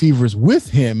his receivers with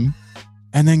him.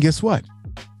 And then guess what?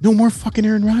 No more fucking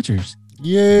Aaron Rodgers.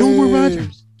 Yeah. No more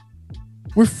Rodgers.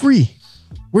 We're free.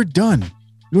 We're done.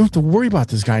 We don't have to worry about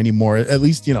this guy anymore. At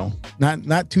least,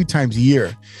 not 2 times a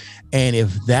year. And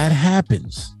if that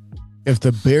happens, if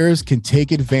the Bears can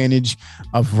take advantage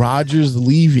of Rodgers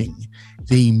leaving,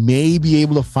 they may be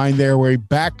able to find their way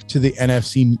back to the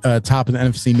NFC top of the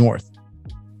NFC North.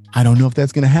 I don't know if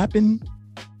that's going to happen,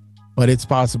 but it's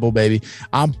possible, baby.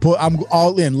 I'm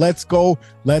all in. Let's go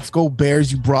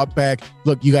Bears. You brought back,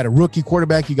 look, you got a rookie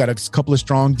quarterback, you got a couple of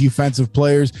strong defensive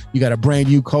players, you got a brand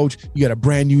new coach, you got a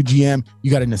brand new GM, you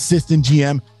got an assistant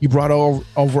GM, you brought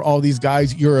over all these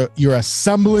guys. You're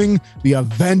assembling the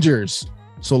Avengers.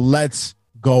 So let's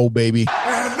go, baby.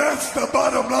 And that's the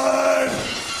bottom line.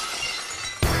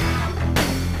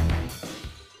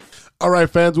 All right,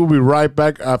 fans, we'll be right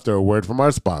back after a word from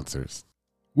our sponsors.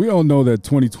 We all know that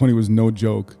 2020 was no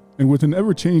joke, and with an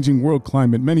ever-changing world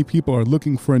climate, many people are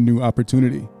looking for a new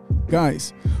opportunity.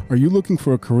 Guys, are you looking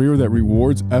for a career that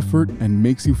rewards effort and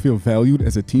makes you feel valued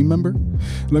as a team member?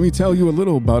 Let me tell you a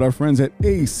little about our friends at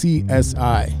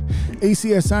ACSI.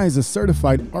 ACSI is a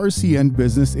certified RCN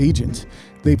business agent.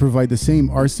 They provide the same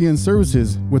RCN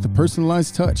services with a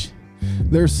personalized touch.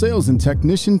 Their sales and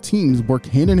technician teams work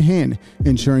hand in hand,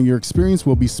 ensuring your experience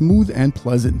will be smooth and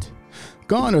pleasant.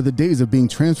 Gone are the days of being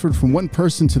transferred from one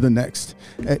person to the next.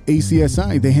 At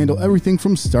ACSI, they handle everything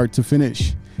from start to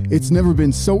finish. It's never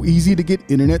been so easy to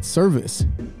get internet service.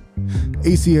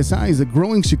 ACSI is a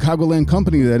growing Chicagoland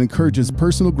company that encourages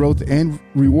personal growth and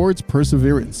rewards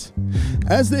perseverance.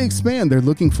 As they expand, they're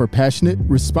looking for passionate,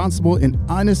 responsible, and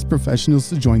honest professionals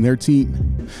to join their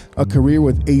team. A career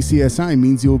with ACSI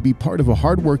means you'll be part of a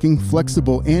hardworking,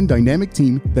 flexible, and dynamic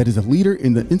team that is a leader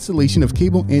in the installation of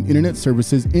cable and internet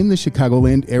services in the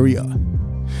Chicagoland area.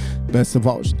 Best of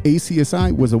all,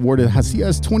 ACSI was awarded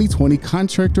Hacia's 2020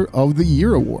 Contractor of the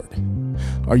Year Award.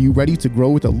 Are you ready to grow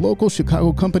with a local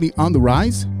Chicago company on the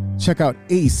rise? Check out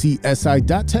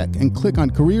acsi.tech and click on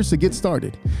careers to get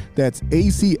started. That's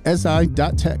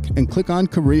acsi.tech and click on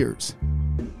careers.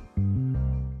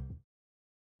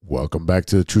 Welcome back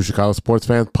to the True Chicago Sports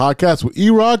Fans Podcast with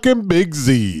E-Rock and Big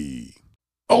Z.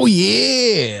 Oh,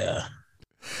 yeah.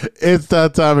 It's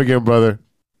that time again, brother.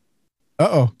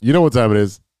 Uh-oh. You know what time it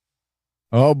is.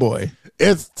 Oh, boy.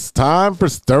 It's time for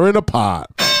Stirring the Pot.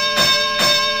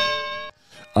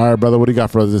 All right, brother, what do you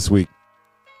got for us this week?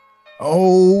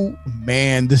 Oh,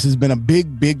 man, this has been a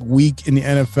big week in the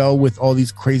NFL with all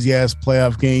these crazy-ass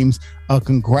playoff games.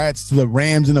 Congrats to the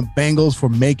Rams and the Bengals for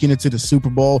making it to the Super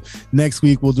Bowl. Next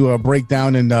week, we'll do a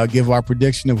breakdown and give our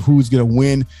prediction of who's going to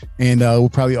win, and we'll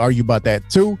probably argue about that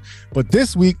too. But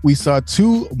this week, we saw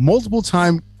two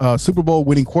multiple-time Super Bowl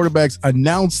winning quarterbacks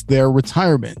announce their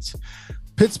retirement.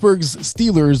 Pittsburgh's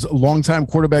Steelers' longtime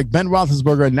quarterback Ben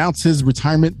Roethlisberger announced his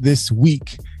retirement this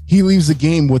week. He leaves the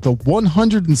game with a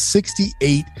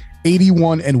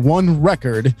 168-81-1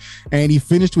 record, and he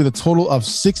finished with a total of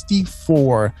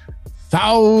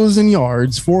 64,000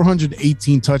 yards,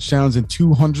 418 touchdowns, and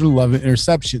 211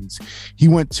 interceptions. He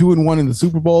went 2-1 in the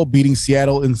Super Bowl, beating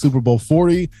Seattle in Super Bowl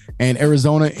 40 and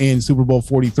Arizona in Super Bowl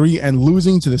 43, and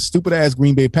losing to the stupid-ass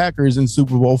Green Bay Packers in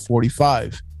Super Bowl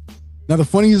 45. Now, the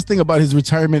funniest thing about his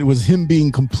retirement was him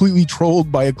being completely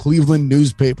trolled by a Cleveland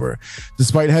newspaper.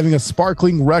 Despite having a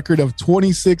sparkling record of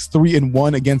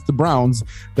 26-3-1 against the Browns,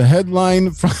 the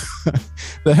headline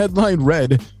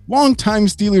read, "Longtime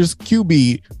Steelers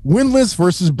QB, winless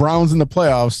versus Browns in the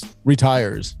playoffs,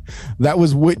 retires." That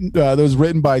was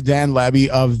written by Dan Labby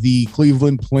of the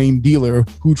Cleveland Plain Dealer,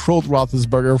 who trolled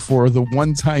Roethlisberger for the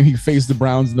one time he faced the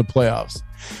Browns in the playoffs.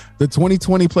 The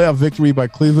 2020 playoff victory by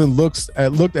Cleveland looked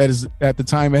at the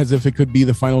time as if it could be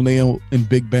the final nail in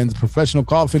Big Ben's professional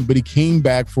coffin, but he came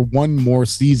back for one more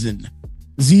season.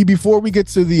 Z, before we get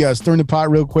to the stirring the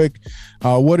pot real quick,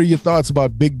 what are your thoughts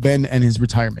about Big Ben and his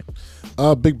retirement?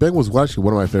 Big Ben was actually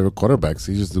one of my favorite quarterbacks.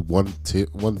 He's just one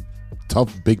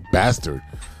tough big bastard.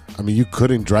 I mean, you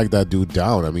couldn't drag that dude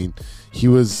down. I mean, he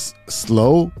was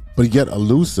slow, but yet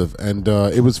elusive, and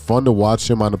it was fun to watch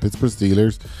him on the Pittsburgh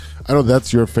Steelers. I know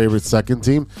that's your favorite second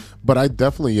team, but I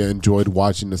definitely enjoyed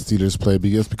watching the Steelers play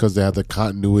because they had the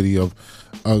continuity of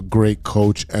a great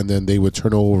coach, and then they would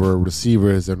turn over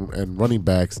receivers and running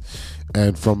backs,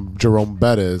 and from Jerome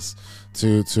Bettis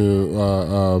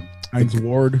to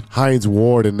Hines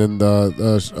Ward, and then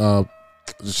the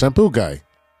shampoo guy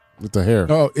with the hair.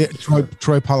 Oh,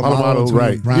 Troy Polamalu,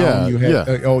 right? Brown. Yeah, you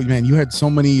had, oh man, you had so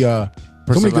many good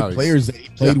players that he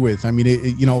played with. I mean,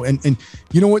 and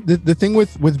you know what? The thing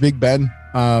with Big Ben,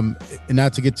 and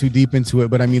not to get too deep into it,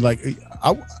 but I mean, like,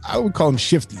 I would call him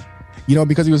shifty.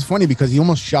 Because he was funny because he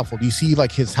almost shuffled. You see,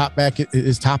 like, his top half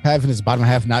and his bottom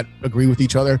half not agree with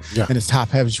each other. Yeah. And his top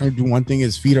half is trying to do one thing.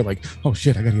 His feet are like, oh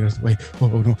shit, I gotta get out of the way. Oh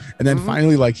no. And then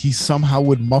finally, like, he somehow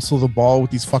would muscle the ball with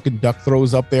these fucking duck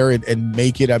throws up there and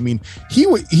make it. I mean, he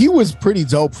was pretty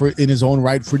dope in his own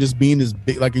right for just being this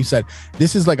big, like you said,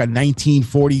 this is like a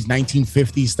 1940s,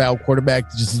 1950s style quarterback,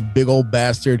 just this big old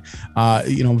bastard.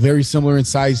 Very similar in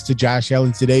size to Josh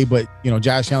Allen today, but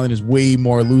Josh Allen is way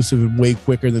more elusive and way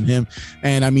quicker than him.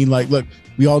 And I mean, like, look,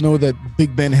 we all know that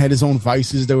Big Ben had his own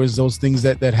vices. There was those things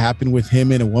that happened with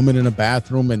him and a woman in a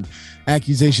bathroom and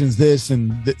accusations this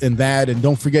and that. And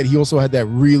don't forget, he also had that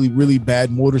really, really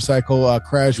bad motorcycle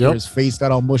crash where his face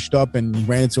got all mushed up and he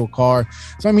ran into a car.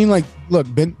 So, I mean, like, look,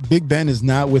 Big Ben is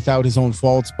not without his own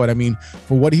faults, but I mean,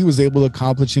 for what he was able to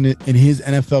accomplish in his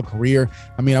NFL career,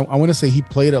 I mean, I want to say he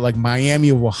played at like Miami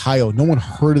of Ohio. No one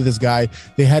heard of this guy.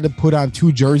 They had to put on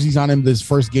 2 jerseys on him this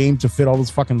first game to fit all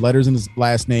those fucking letters in his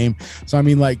last name. So, I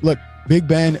mean, like, look, Big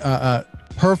Ben,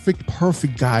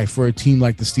 perfect guy for a team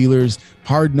like the Steelers.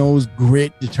 Hard-nosed,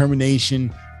 grit,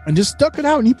 determination, and just stuck it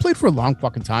out. And he played for a long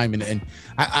fucking time. And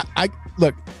I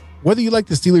look, whether you like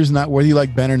the Steelers or not, whether you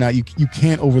like Ben or not, you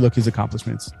can't overlook his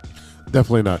accomplishments.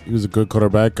 Definitely not. He was a good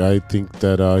quarterback. I think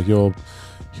that he'll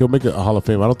make it a Hall of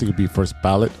Fame. I don't think he'll be first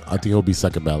ballot. I think he'll be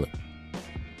second ballot.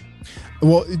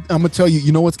 Well, I'm gonna tell you,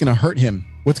 you know what's gonna hurt him?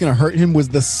 What's going to hurt him was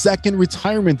the second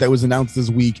retirement that was announced this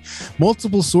week.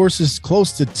 Multiple sources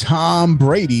close to Tom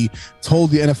Brady told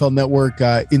the NFL Network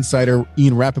insider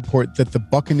Ian Rappaport that the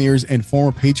Buccaneers and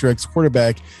former Patriots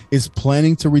quarterback is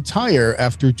planning to retire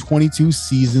after 22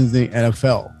 seasons in the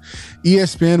NFL.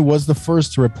 ESPN was the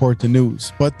first to report the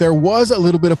news, but there was a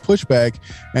little bit of pushback,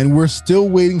 and we're still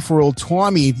waiting for old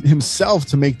Tommy himself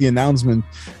to make the announcement.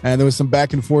 And there was some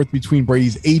back and forth between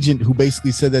Brady's agent, who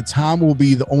basically said that Tom will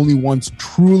be the only one to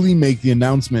truly make the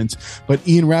announcement. But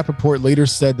Ian Rappaport later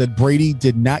said that Brady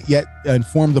did not yet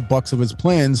inform the Bucs of his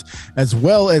plans, as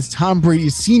well as Tom Brady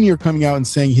Sr. coming out and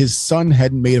saying his son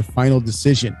hadn't made a final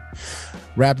decision.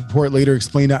 Rappaport later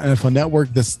explained on NFL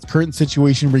Network the current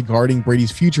situation regarding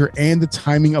Brady's future and the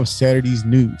timing of Saturday's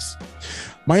news.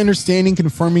 My understanding,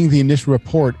 confirming the initial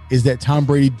report, is that Tom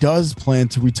Brady does plan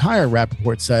to retire,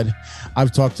 Rappaport said.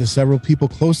 I've talked to several people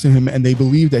close to him, and they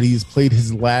believe that he has played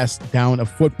his last down of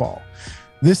football.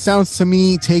 This sounds to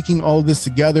me, taking all this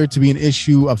together, to be an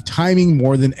issue of timing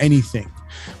more than anything.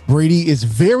 Brady is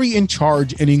very in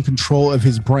charge and in control of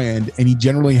his brand, and he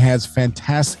generally has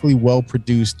fantastically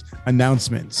well-produced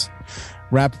announcements.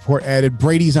 Rappaport added,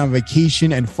 Brady's on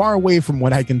vacation and far away from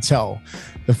what I can tell.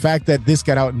 The fact that this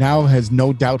got out now has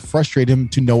no doubt frustrated him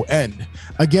to no end.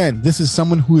 Again, this is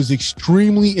someone who is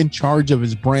extremely in charge of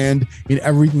his brand in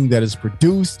everything that is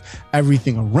produced,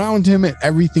 everything around him, and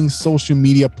everything social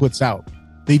media puts out.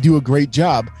 They do a great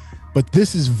job, but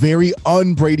this is very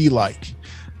un-Brady-like.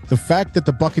 The fact that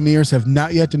the Buccaneers have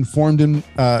not yet informed him,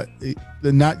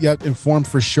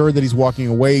 for sure that he's walking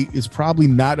away is probably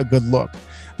not a good look.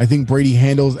 I think Brady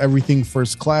handles everything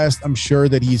first class. I'm sure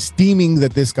that he's steaming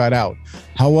that this got out.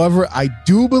 However, I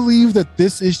do believe that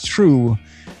this is true,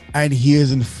 and he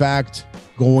is in fact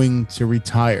going to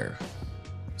retire.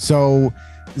 So,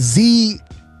 Z,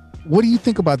 what do you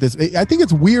think about this? I think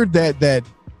it's weird that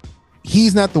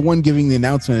he's not the one giving the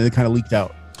announcement and it kind of leaked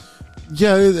out.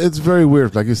 Yeah, it's very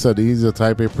weird. Like you said, he's a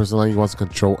type A personality. He wants to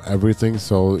control everything,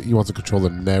 so he wants to control the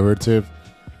narrative.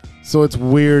 So it's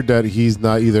weird that he's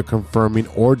not either confirming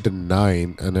or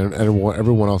denying, and then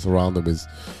everyone else around him is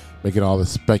making all the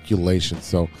speculation.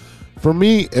 So for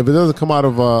me, if it doesn't come out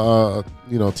of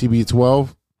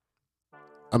TB12,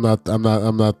 I'm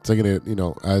not taking it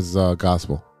as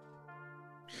gospel.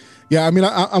 Yeah, I mean,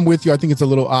 I'm with you. I think it's a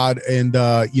little odd, and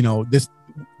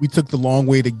we took the long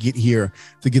way to get here,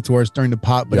 to get to our stirring the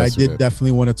pot. But yes, I did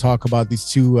definitely want to talk about these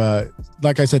two,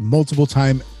 like I said,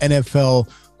 multiple-time NFL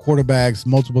quarterbacks,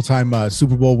 multiple-time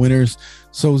Super Bowl winners.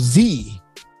 So, Z,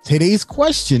 today's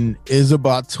question is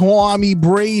about Tommy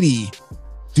Brady.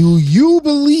 Do you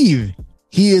believe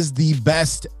he is the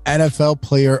best NFL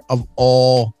player of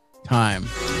all time?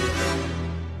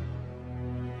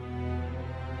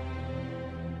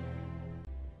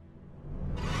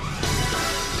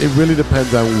 It really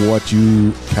depends on what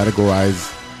you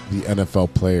categorize the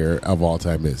NFL player of all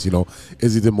time is.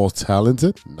 Is he the most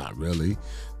talented? Not really.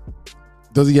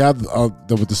 Does he have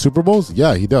with the Super Bowls?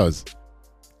 Yeah, he does.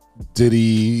 Did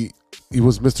he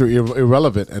was Mr.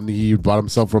 Irrelevant, and he brought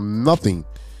himself from nothing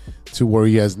to where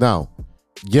he is now.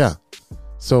 Yeah.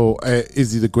 So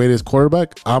is he the greatest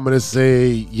quarterback? I'm going to say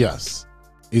yes.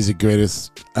 Is he the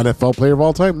greatest NFL player of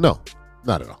all time? No,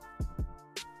 not at all.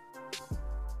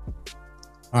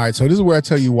 All right, so this is where I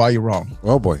tell you why you're wrong.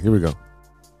 Oh, boy, here we go.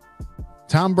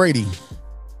 Tom Brady,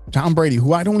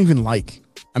 who I don't even like.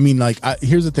 I mean,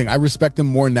 here's the thing. I respect him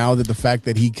more now than the fact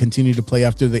that he continued to play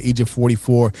after the age of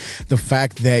 44. The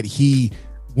fact that he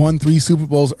won 3 Super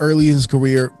Bowls early in his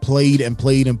career, played and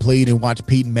watched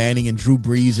Peyton Manning and Drew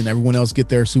Brees and everyone else get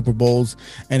their Super Bowls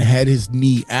and had his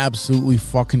knee absolutely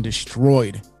fucking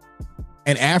destroyed.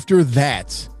 And after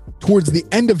that, towards the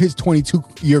end of his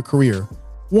 22-year career,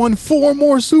 won 4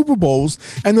 more Super Bowls,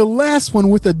 and the last one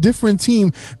with a different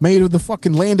team made of the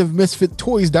fucking land of misfit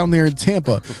toys down there in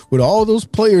Tampa with all those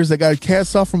players that got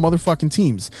cast off from motherfucking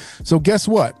teams. So guess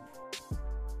what?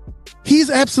 He's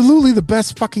absolutely the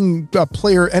best fucking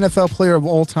NFL player of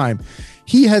all time.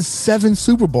 He has 7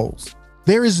 Super Bowls.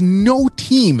 There is no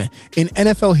team in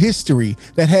NFL history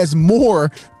that has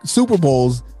more Super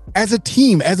Bowls as a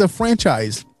team, as a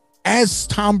franchise, as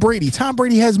Tom Brady. Tom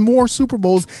Brady has more Super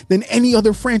Bowls than any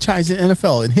other franchise in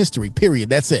NFL in history, period.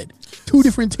 That's it. 2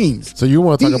 different teams. So you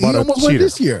want to talk about a cheater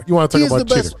this year. You want to talk about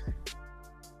cheater.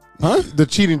 Huh? The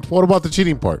cheating. What about the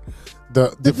cheating part?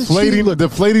 The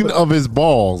deflating of his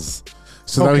balls.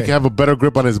 So now he can have a better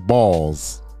grip on his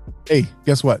balls. Hey,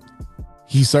 guess what?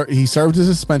 He served his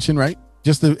suspension, right?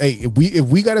 If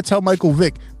we got to tell Michael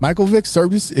Vick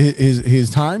served his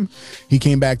time. He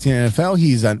came back to the NFL.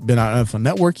 He's been on NFL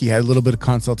Network. He had a little bit of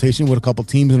consultation with a couple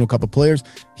teams and a couple players.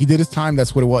 He did his time.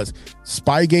 That's what it was.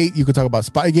 Spygate. You could talk about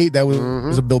Spygate. That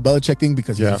was a Bill Belichick thing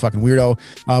because he's a fucking weirdo.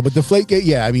 But Deflategate,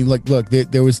 yeah. I mean, look,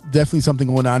 there was definitely something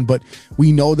going on. But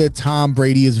we know that Tom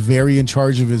Brady is very in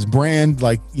charge of his brand,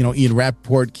 like Ian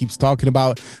Rappaport keeps talking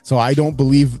about. So I don't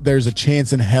believe there's a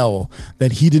chance in hell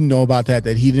that he didn't know about that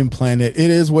he didn't plan it. It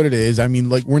is what it is. I mean,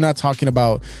 we're not talking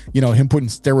about him putting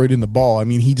steroid in the ball. I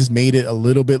mean, he just made it a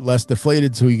little bit less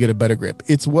deflated so you get a better grip.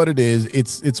 It's what it is.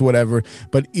 It's whatever.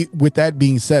 But with that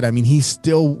being said, I mean, he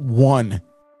still won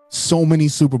so many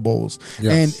Super Bowls.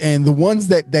 Yes. And the ones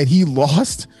that he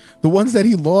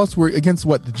lost, were against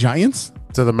what, the Giants?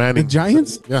 To the Manning. The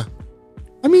Giants? Yeah.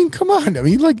 I mean, come on. I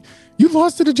mean, you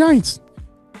lost to the Giants.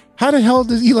 How the hell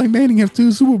does Eli Manning have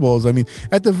 2 Super Bowls? I mean,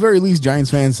 at the very least,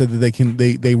 Giants fans said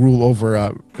that they rule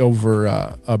over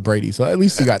Brady. So at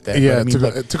least you got that. Yeah, I mean,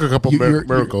 it took a couple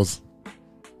miracles.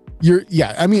 You're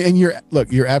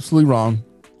absolutely wrong.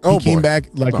 He came back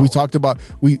we talked about.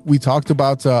 We talked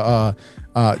about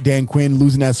Dan Quinn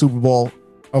losing that Super Bowl.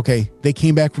 Okay, they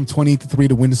came back from 28-3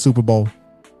 to win the Super Bowl.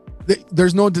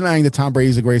 there's no denying that Tom Brady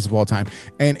is the greatest of all time,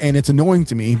 and it's annoying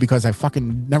to me because I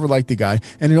fucking never liked the guy,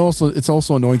 and it's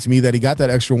also annoying to me that he got that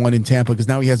extra one in Tampa because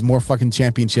now he has more fucking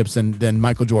championships than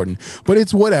Michael Jordan. But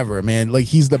it's whatever, man. Like,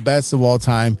 he's the best of all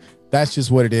time. That's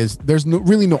just what it is. There's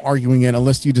really no arguing it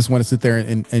unless you just want to sit there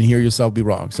and hear yourself be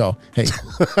wrong. So hey.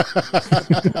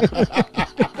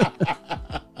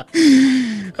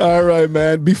 All right,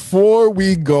 man. Before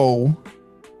we go,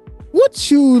 what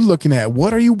you looking at?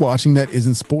 What are you watching that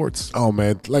isn't sports? Oh,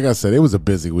 man. Like I said, it was a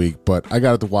busy week, but I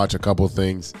got to watch a couple of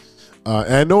things.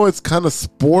 And I know it's kind of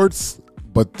sports,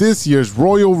 but this year's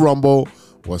Royal Rumble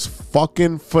was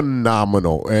fucking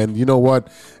phenomenal. And you know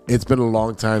what? It's been a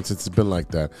long time since it's been like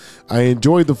that. I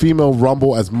enjoyed the female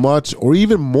Rumble as much or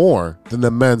even more than the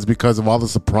men's because of all the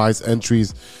surprise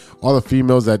entries, all the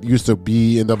females that used to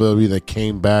be in WWE that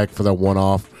came back for that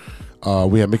one-off.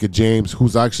 We had Mickie James,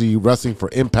 who's actually wrestling for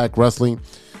Impact Wrestling,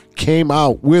 came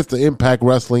out with the Impact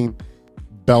Wrestling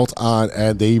belt on,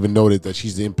 and they even noted that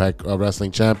she's the Impact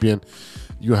Wrestling champion.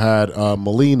 You had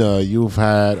Melina, you've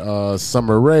had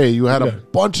Summer Rae, you had a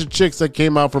bunch of chicks that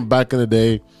came out from back in the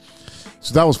day.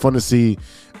 So that was fun to see.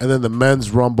 And then the men's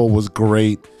Rumble was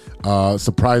great.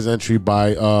 Surprise entry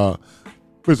by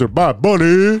Mr. Bad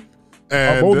Bunny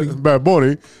and Bad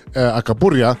Bunny,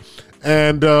 Acapulco.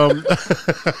 And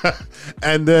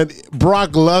and then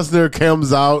Brock Lesnar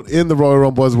comes out in the Royal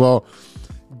Rumble as well,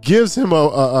 gives him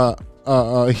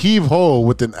a heave ho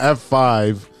with an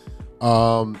F5.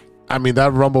 I mean,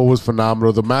 that Rumble was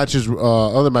phenomenal. The matches,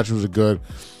 other matches were good.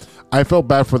 I felt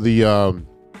bad for the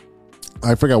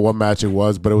I forgot what match it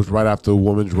was, but it was right after the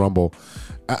Women's Rumble.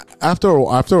 After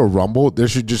a Rumble, they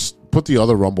should just put the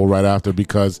other Rumble right after,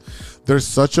 because there's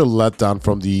such a letdown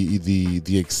from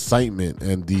the excitement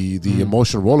and the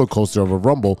emotional roller coaster of a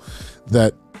Rumble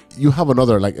that you have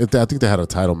another, like, I think they had a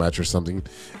title match or something,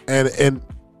 and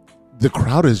the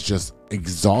crowd is just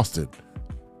exhausted,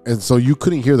 and so you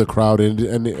couldn't hear the crowd,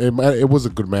 and it was a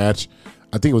good match.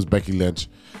 I think it was Becky Lynch,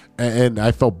 and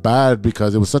I felt bad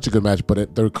because it was such a good match,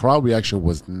 but the crowd reaction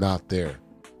was not there.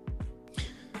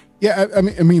 Yeah, I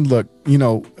mean, look, you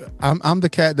know, I'm the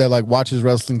cat that like watches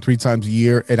wrestling 3 times a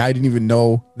year, and I didn't even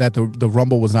know that the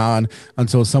Rumble was on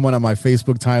until someone on my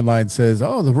Facebook timeline says,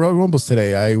 "Oh, the Royal Rumble's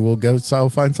today. I'll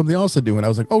find something else to do." And I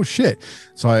was like, "Oh shit!"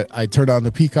 So I turned on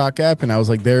the Peacock app, and I was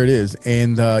like, "There it is."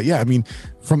 And yeah, I mean,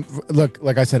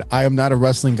 like I said, I am not a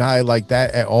wrestling guy like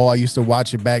that at all. I used to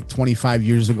watch it back 25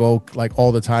 years ago, like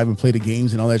all the time, and play the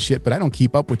games and all that shit, but I don't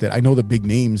keep up with it. I know the big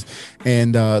names,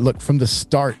 and look, from the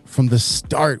start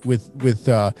with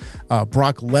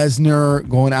Brock Lesnar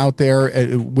going out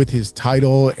there with his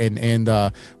title, and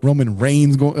Roman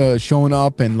Reigns showing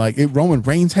up, and like Roman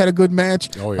Reigns had a good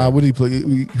match. Oh yeah. What did he play?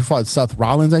 He fought Seth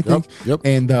Rollins, I think. Yep.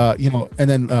 And you know, and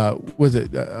then was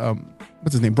it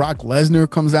what's his name? Brock Lesnar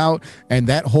comes out, and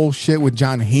that whole shit with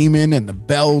John Heyman and the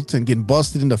belt and getting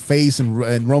busted in the face,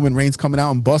 and Roman Reigns coming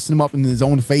out and busting him up in his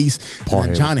own face.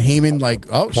 And John Heyman, like,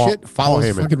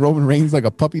 follows fucking Roman Reigns like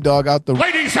a puppy dog out the.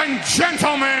 Ladies and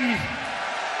gentlemen,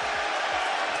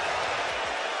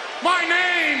 my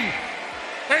name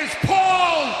is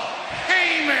Paul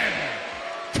Heyman.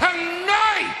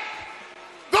 Tonight,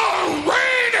 the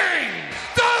reigning,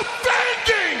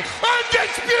 defending,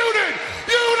 undisputed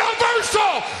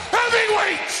Universal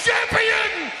Heavyweight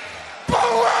Champion,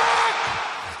 Brock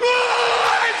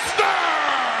Lesnar.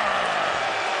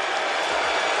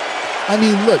 I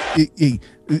mean, look,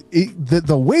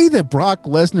 the way that Brock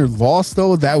Lesnar lost,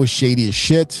 though, that was shady as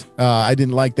shit. I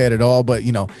didn't like that at all. But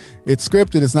you know, it's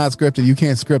scripted. It's not scripted. You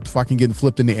can't script fucking getting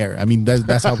flipped in the air. I mean,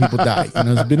 that's how people die. You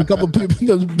know, there's been a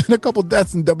couple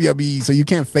deaths in WWE, so you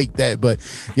can't fake that. But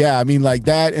yeah, I mean, like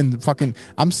that, and fucking,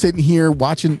 I'm sitting here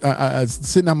watching,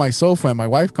 sitting on my sofa, and my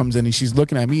wife comes in and she's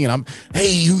looking at me, and I'm,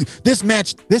 hey, this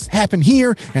match, this happened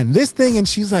here, and this thing, and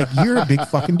she's like, you're a big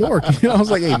fucking dork. You know, I was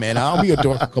like, hey man, I'll be a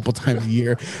dork a couple times a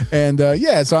year, and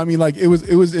yeah. So I mean, like, it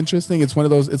was interesting. It's one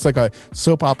of those. It's like a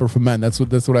soap opera for men. That's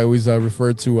what I always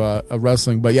refer to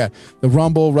wrestling. But yeah, the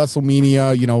Rumble,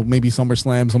 WrestleMania, you know, maybe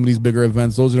SummerSlam, some of these bigger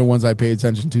events. Those are the ones I pay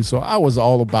attention to. So I was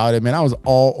all about it, man. I was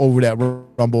all over that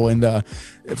Rumble. And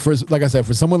like I said,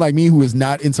 for someone like me who is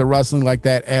not into wrestling like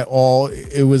that at all,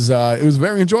 it was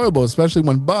very enjoyable, especially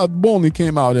when Bob Boney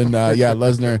came out and yeah,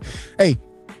 Lesnar. Hey,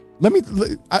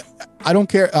 I don't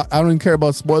care. I don't care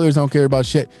about spoilers. I don't care about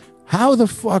shit. How the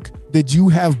fuck did you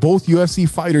have both UFC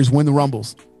fighters win the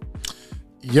Rumbles?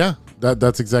 Yeah,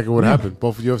 That's exactly what happened.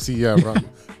 Both UFC,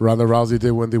 Ronda Rousey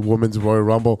did win the Women's Royal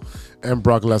Rumble, and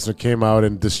Brock Lesnar came out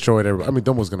and destroyed everybody. I mean,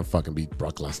 no one's going to fucking beat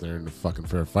Brock Lesnar in a fucking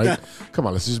fair fight. Come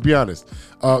on, let's just be honest.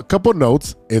 A couple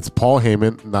notes. It's Paul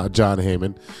Heyman, not John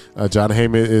Heyman. John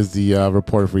Heyman is the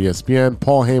reporter for ESPN.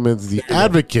 Paul Heyman's the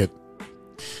advocate.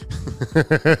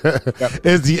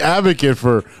 Is the advocate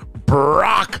for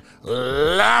Brock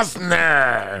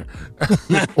Lesnar.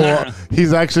 Or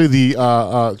he's actually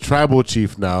the tribal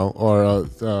chief now, or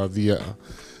the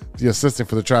assistant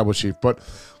for the tribal chief. But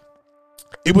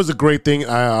it was a great thing.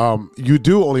 You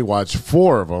do only watch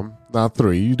 4 of them, not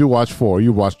 3. You do watch 4.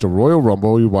 You watch the Royal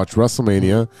Rumble, you watch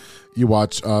WrestleMania, you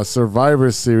watch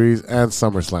Survivor Series, and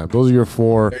SummerSlam. Those are your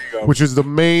 4, which is the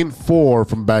main 4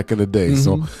 from back in the day.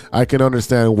 So I can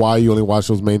understand why you only watch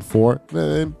those main 4.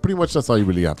 And pretty much that's all you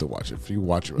really have to watch if you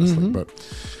watch wrestling. But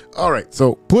all right,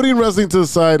 so putting wrestling to the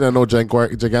side, I know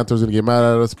Giganto's going to get mad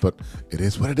at us, but it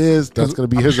is what it is. That's going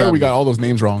to be his. Sure, we got all those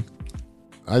names wrong.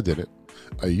 I did it.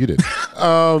 You did.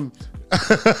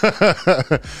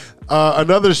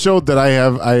 Another show that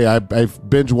I've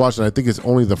binge watched, and I think it's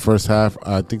only the first half.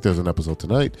 I think there's an episode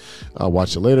tonight. I'll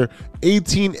watch it later.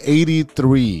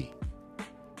 1883.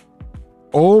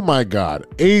 Oh my God,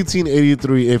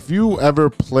 1883. If you ever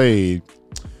played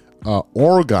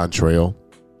Oregon Trail,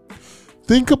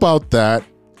 think about that,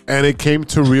 and it came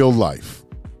to real life.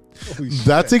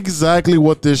 That's exactly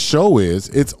what this show is.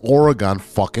 It's Oregon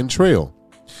fucking Trail.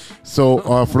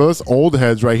 So for those old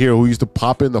heads right here who used to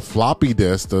pop in the floppy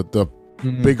disk, the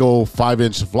big old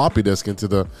 5-inch floppy disk into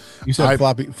the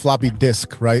floppy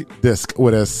disk, right? Disk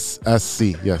with SC,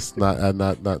 yes,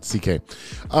 not CK.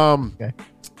 Okay.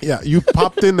 Yeah, you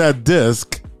popped in that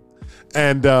disk,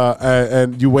 and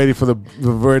you waited for the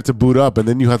version to boot up, and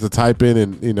then you had to type in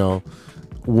and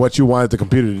what you wanted the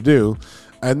computer to do,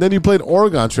 and then you played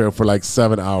Oregon Trail for like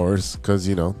 7 hours because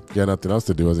you had nothing else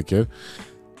to do as a kid.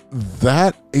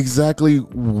 That exactly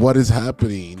what is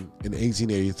happening in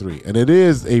 1883, and it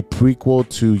is a prequel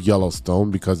to Yellowstone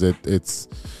because it's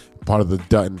part of the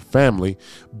Dutton family,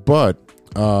 but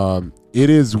it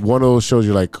is one of those shows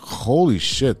you're like, holy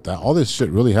shit, that all this shit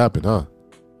really happened, huh?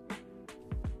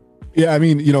 Yeah, I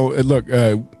mean, look,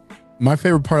 my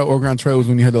favorite part of Oregon Trail was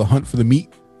when you had to hunt for the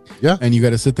meat. Yeah. And you got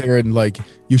to sit there and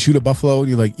you shoot a buffalo and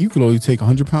you're like, you could only take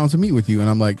 100 pounds of meat with you. And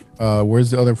I'm like,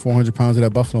 where's the other 400 pounds of that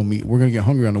buffalo meat? We're going to get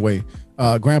hungry on the way.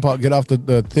 Grandpa, get off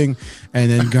the thing. And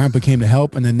then Grandpa came to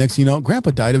help. And then next thing you know, Grandpa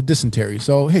died of dysentery.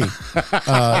 So, hey,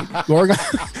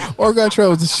 Oregon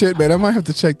Trail is the shit, man. I might have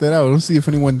to check that out. Let's see if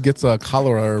anyone gets a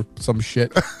cholera or some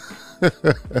shit.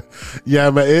 Yeah,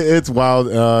 man, it's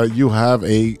wild. You have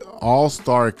a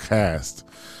all-star cast.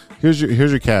 Here's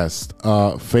your cast.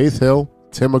 Faith Hill,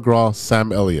 Tim McGraw,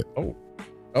 Sam Elliott.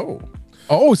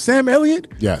 Oh, Sam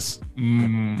Elliott? Yes.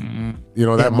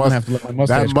 That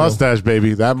mustache,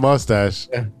 baby. That mustache.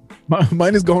 Yeah.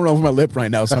 Mine is going over my lip right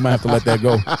now, so I'm going to have to let that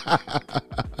go.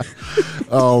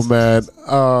 Oh, man.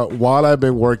 While I've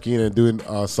been working and doing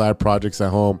side projects at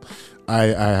home, I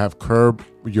have Curb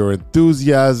Your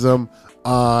Enthusiasm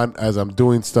on as I'm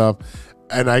doing stuff.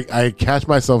 And I catch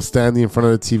myself standing in front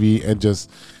of the TV and just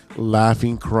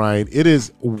laughing, crying. It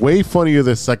is way funnier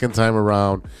the second time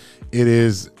around. It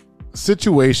is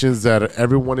situations that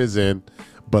everyone is in,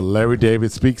 but Larry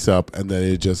David speaks up, and then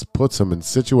it just puts him in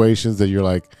situations that you're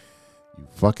like, you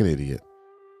fucking idiot.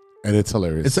 And it's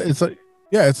hilarious.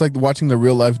 It's like watching the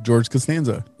real life George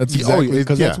Costanza. That's exactly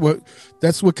because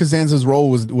that's what Costanza's role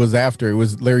was after. It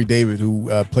was Larry David who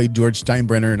played George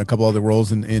Steinbrenner and a couple other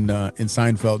roles in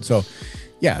Seinfeld. So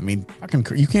yeah, I mean,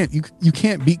 you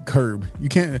can't beat Curb. You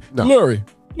can't. No. Larry.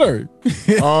 You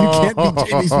can't beat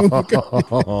Jamie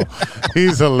Smooth.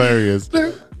 He's hilarious.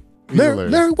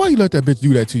 Larry, why you let that bitch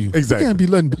do that to you? Exactly. You can't be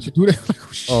letting bitches do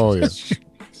that. Oh yeah.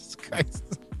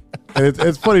 And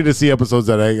it's funny to see episodes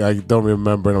that I don't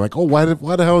remember, and I'm like, oh, why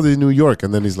the hell is he in New York?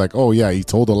 And then he's like, oh yeah, he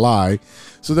told a lie,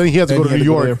 so then he had to go to New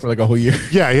York for like a whole year.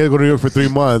 Yeah, he had to go to New York for 3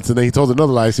 months, and then he told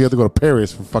another lie, so he had to go to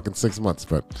Paris for fucking 6 months.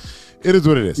 But it is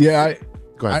what it is. Yeah,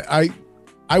 go ahead.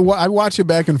 I watch it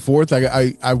back and forth.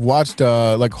 I watched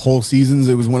like whole seasons.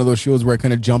 It was one of those shows where I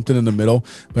kind of jumped in the middle,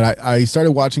 but I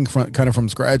started watching kind of from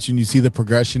scratch, and you see the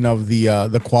progression of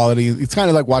the quality. It's kind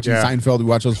of like watching Seinfeld. We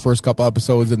watch those first couple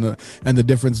episodes and the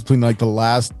difference between like the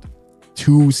last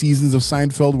 2 seasons of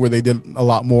Seinfeld where they did a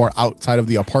lot more outside of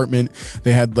the apartment.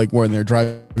 They had like when they're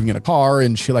driving in a car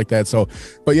and shit like that. So,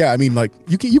 but yeah, I mean, like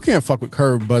you can't fuck with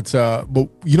Curb, but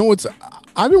you know what's.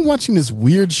 I've been watching this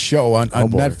weird show on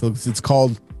Netflix. It's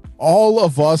called All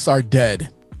of Us Are Dead.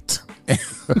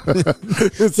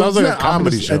 It sounds like a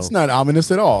comedy show. It's not ominous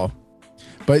at all.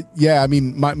 But yeah, I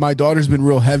mean, my daughter's been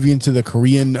real heavy into the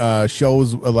Korean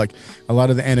shows, like a lot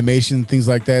of the animation, things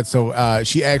like that. So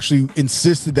she actually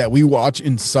insisted that we watch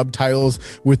in subtitles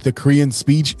with the Korean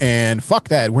speech, and fuck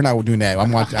that. We're not doing that.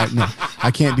 I'm watching.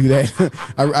 I can't do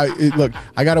that. Look,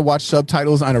 I got to watch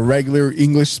subtitles on a regular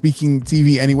English speaking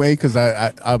TV anyway, because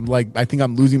I'm like, I think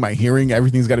I'm losing my hearing.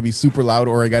 Everything's got to be super loud,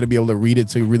 or I got to be able to read it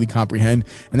to really comprehend.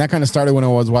 And that kind of started when I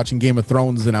was watching Game of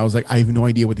Thrones, and I was like, I have no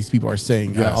idea what these people are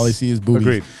saying. Yes. All I see is boobies.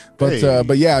 Agreed.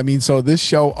 But yeah, I mean, so this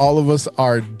show, All of Us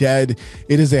Are Dead.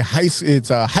 It is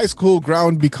high school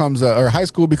becomes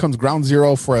ground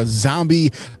zero for a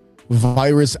zombie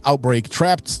virus outbreak.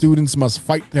 Trapped students must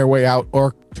fight their way out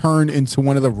or turn into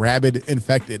one of the rabid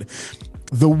infected.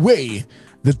 The way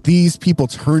that these people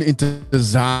turn into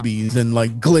zombies and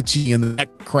like glitchy and the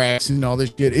neck cracks and all this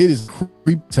shit, it is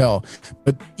creep tell.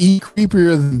 But even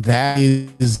creepier than that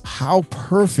is how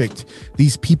perfect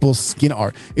these people's skin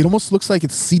are. It almost looks like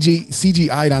it's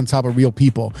CGI'd on top of real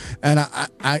people. And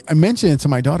I mentioned it to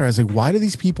my daughter. I was like, why do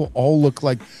these people all look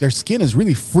like their skin is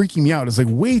really freaking me out? It's like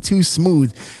way too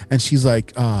smooth. And she's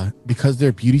like, because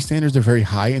their beauty standards are very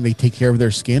high and they take care of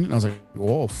their skin. And I was like,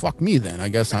 whoa, fuck me then. I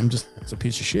guess I'm just a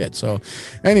piece of shit. So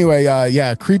anyway,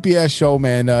 yeah, creepy ass show,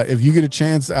 man. If you get a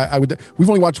chance, I would. We've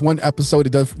only watched one episode.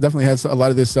 It definitely has a lot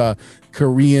of this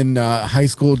Korean high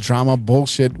school drama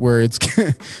bullshit where it's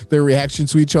their reaction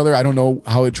to each other. I don't know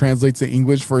how it translates to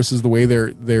English versus the way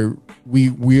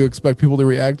we expect people to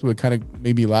react. We kind of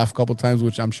made me laugh a couple times,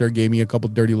 which I'm sure gave me a couple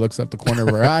dirty looks at the corner of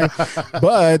her eye.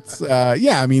 But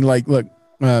yeah, I mean, like, look,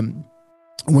 when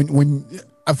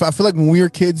I feel like when we were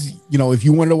kids, you know, if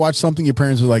you wanted to watch something, your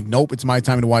parents were like, nope, it's my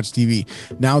time to watch TV.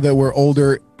 Now that we're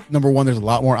older, number one, there's a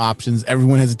lot more options.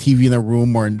 Everyone has a TV in their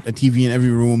room or a TV in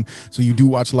every room. So you do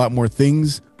watch a lot more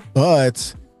things,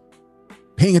 but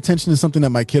paying attention to something that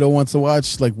my kiddo wants to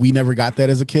watch, like we never got that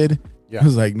as a kid. Yeah. I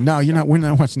was like, no, we're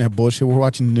not watching that bullshit. We're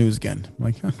watching the news again. I'm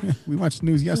like, we watched the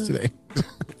news yesterday.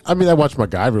 I mean, I watched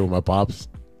MacGyver with my pops.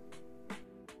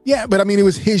 Yeah, but I mean, it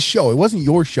was his show. It wasn't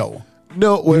your show.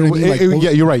 No, you know I mean? Yeah,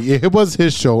 you're right. It was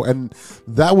his show, and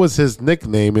that was his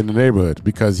nickname in the neighborhood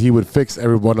because he would fix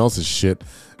everyone else's shit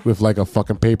with like a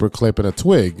fucking paper clip and a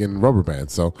twig and rubber band.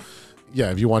 So,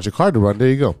 yeah, if you want your car to run, there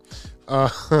you go.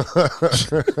 That's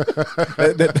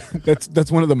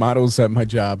one of the mottos at my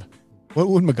job. What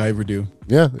would MacGyver do?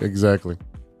 Yeah, exactly.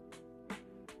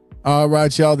 All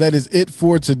right, y'all. That is it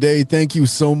for today. Thank you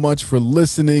so much for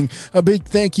listening. A big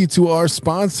thank you to our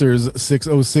sponsors,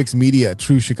 606 Media,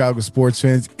 True Chicago Sports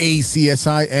Fans,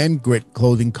 ACSI, and Grit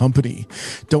Clothing Company.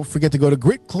 Don't forget to go to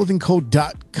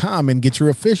gritclothingco.com and get your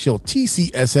official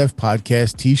TCSF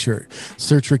podcast t-shirt.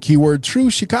 Search for keyword True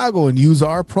Chicago and use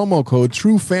our promo code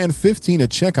TrueFan15 at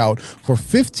checkout for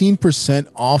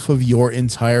 15% off of your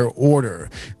entire order.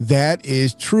 That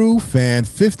is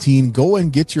TrueFan15. Go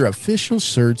and get your official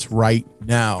shirts right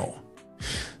now.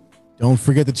 Don't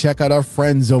forget to check out our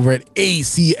friends over at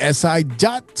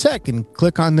acsi.tech and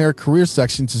click on their career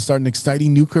section to start an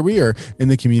exciting new career in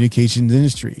the communications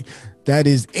industry. That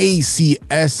is acsi.tech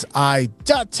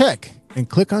and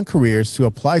click on careers to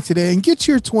apply today and get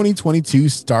your 2022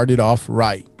 started off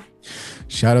right.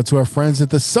 Shout out to our friends at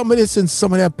the Summitist and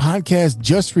Summitette podcast.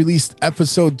 Just released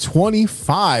episode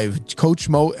 25. Coach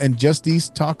Mo and Justice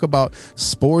talk about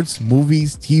sports,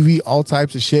 movies, TV, all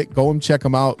types of shit. Go and check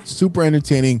them out. Super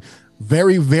entertaining.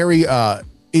 Very, very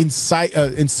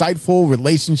insightful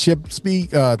relationship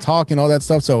talk and all that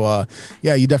stuff. So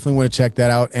yeah, you definitely want to check that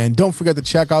out. And don't forget to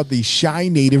check out the Shy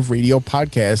Native Radio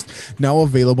podcast, now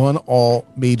available on all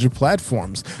major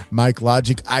platforms. Mike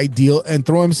Logic, Ideal, and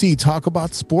Throw MC talk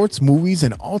about sports, movies,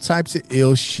 and all types of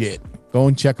ill shit. Go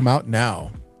and check them out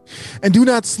now. And do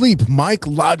not sleep. Mike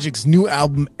Logic's new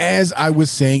album, As I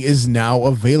Was Saying, is now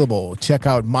available. Check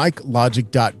out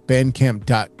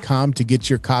mikelogic.bandcamp.com to get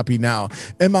your copy now.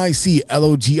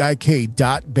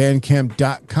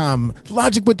 miclogic.bandcamp.com.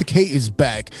 Logic with the K is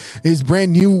back. His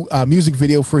brand new music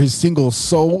video for his single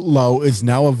So Low is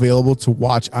now available to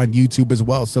watch on YouTube as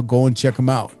well. So go and check him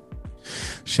out.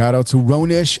 Shout out to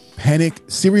Ronesh, Panic,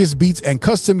 Serious Beats, and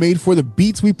custom made for the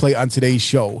beats we play on today's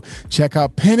show. Check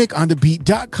out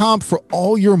paniconthebeat.com for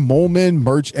all your Moleman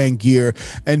merch and gear.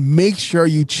 And make sure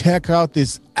you check out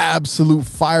this absolute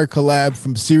fire collab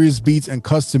from Serious Beats and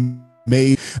Custom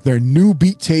Made. Their new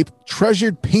beat tape,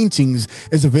 Treasured Paintings,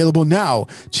 is available now.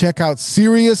 Check out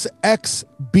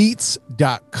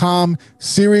SeriousXBeats.com.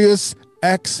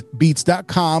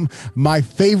 SeriousXBeats.com. My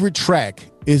favorite track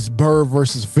is Burr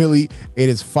versus Philly. It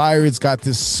is fire. It's got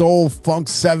this soul funk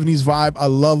 70s vibe. I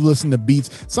love listening to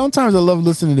beats. Sometimes I love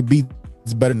listening to beats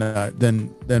it's better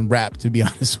than rap, to be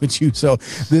honest with you. So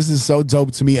this is so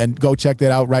dope to me, and go check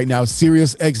that out right now.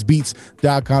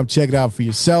 SiriusXBeats.com. Check it out for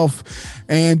yourself.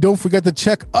 And don't forget to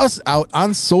check us out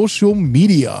on social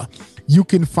media. You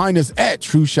can find us at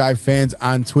True Shy Fans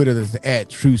on Twitter. That's at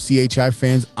True CHI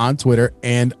Fans on Twitter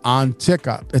and on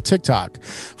TikTok.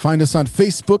 Find us on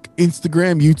Facebook,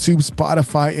 Instagram, YouTube,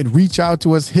 Spotify, and reach out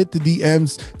to us. Hit the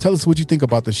DMs. Tell us what you think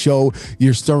about the show,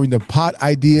 your stirring the pot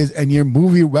ideas, and your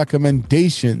movie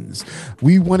recommendations.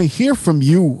 We want to hear from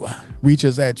you. Reach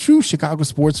us at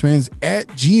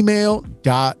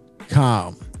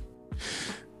truechicagosportsfans@gmail.com.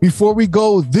 Before we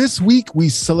go, this week we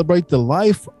celebrate the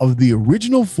life of the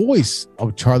original voice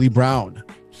of Charlie Brown.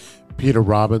 Peter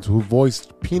Robbins, who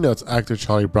voiced Peanuts actor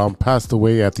Charlie Brown, passed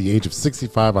away at the age of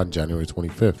 65 on January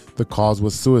 25th. The cause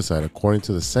was suicide, according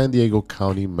to the San Diego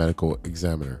County Medical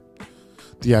Examiner.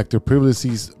 The actor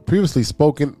previously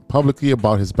spoken publicly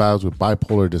about his battles with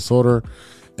bipolar disorder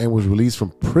and was released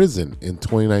from prison in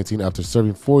 2019 after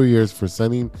serving 4 years for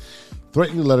sending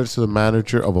threatening letters to the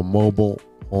manager of a mobile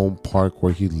home park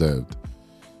where he lived.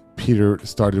 Peter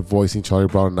started voicing Charlie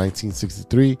Brown in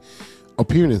 1963,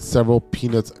 appearing in several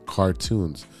Peanuts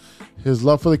cartoons. His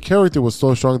love for the character was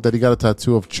so strong that he got a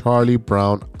tattoo of Charlie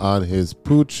Brown on his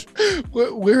pooch.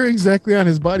 Where exactly on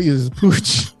his body is his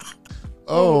pooch?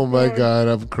 Oh my God,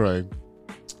 I'm crying.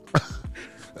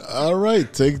 All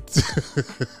right,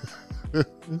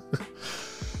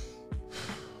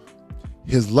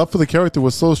 His love for the character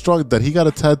was so strong that he got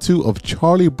a tattoo of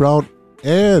Charlie Brown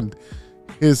and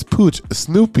his pooch,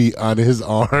 Snoopy, on his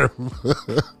arm.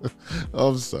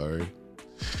 I'm sorry.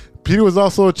 Peter was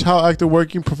also a child actor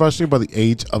working professionally by the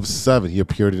age of 7. He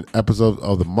appeared in episodes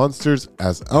of The Munsters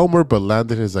as Elmer, but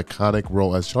landed his iconic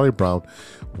role as Charlie Brown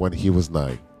when he was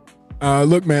 9.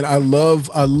 Look, man, I love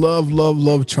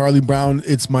Charlie Brown.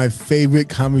 It's my favorite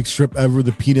comic strip ever,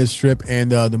 the Peanut strip,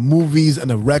 and the movies and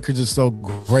the records are so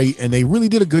great, and they really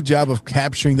did a good job of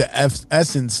capturing the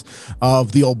essence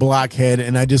of the old blockhead.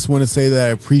 And I just want to say that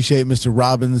I appreciate Mr.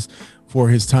 Robbins for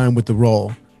his time with the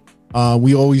role.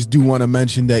 We always do want to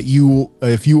mention that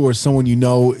if you or someone you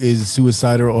know is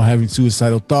suicidal or having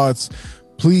suicidal thoughts,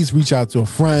 please reach out to a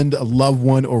friend, a loved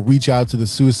one, or reach out to the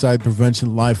Suicide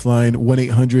Prevention Lifeline,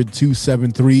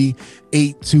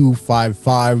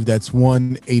 1-800-273-8255. That's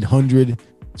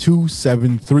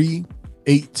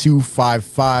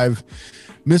 1-800-273-8255.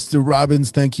 Mr. Robbins,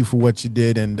 thank you for what you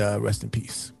did, and rest in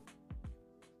peace.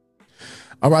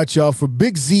 All right, y'all. For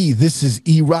Big Z, this is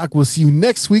E-Rock. We'll see you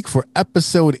next week for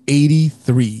episode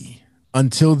 83.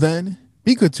 Until then,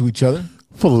 be good to each other.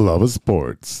 For the love of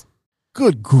sports.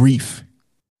 Good grief.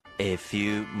 A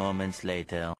few moments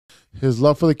later. His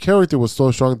love for the character was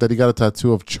so strong that he got a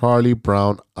tattoo of Charlie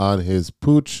Brown on his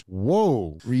pooch.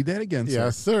 Whoa. Read that again, sir.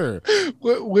 Yes, sir.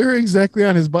 Where exactly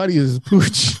on his body is his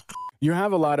pooch? You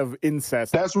have a lot of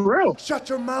incest. That's real. Shut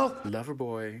your mouth. Lover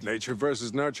boy. Nature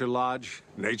versus nurture, Lodge.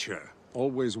 Nature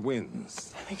always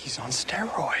wins. I think he's on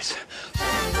steroids.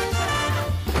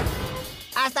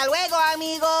 Hasta luego,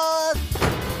 amigos.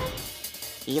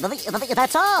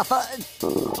 That's all.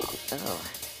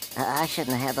 I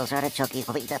shouldn't have had those artichoke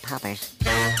poppers.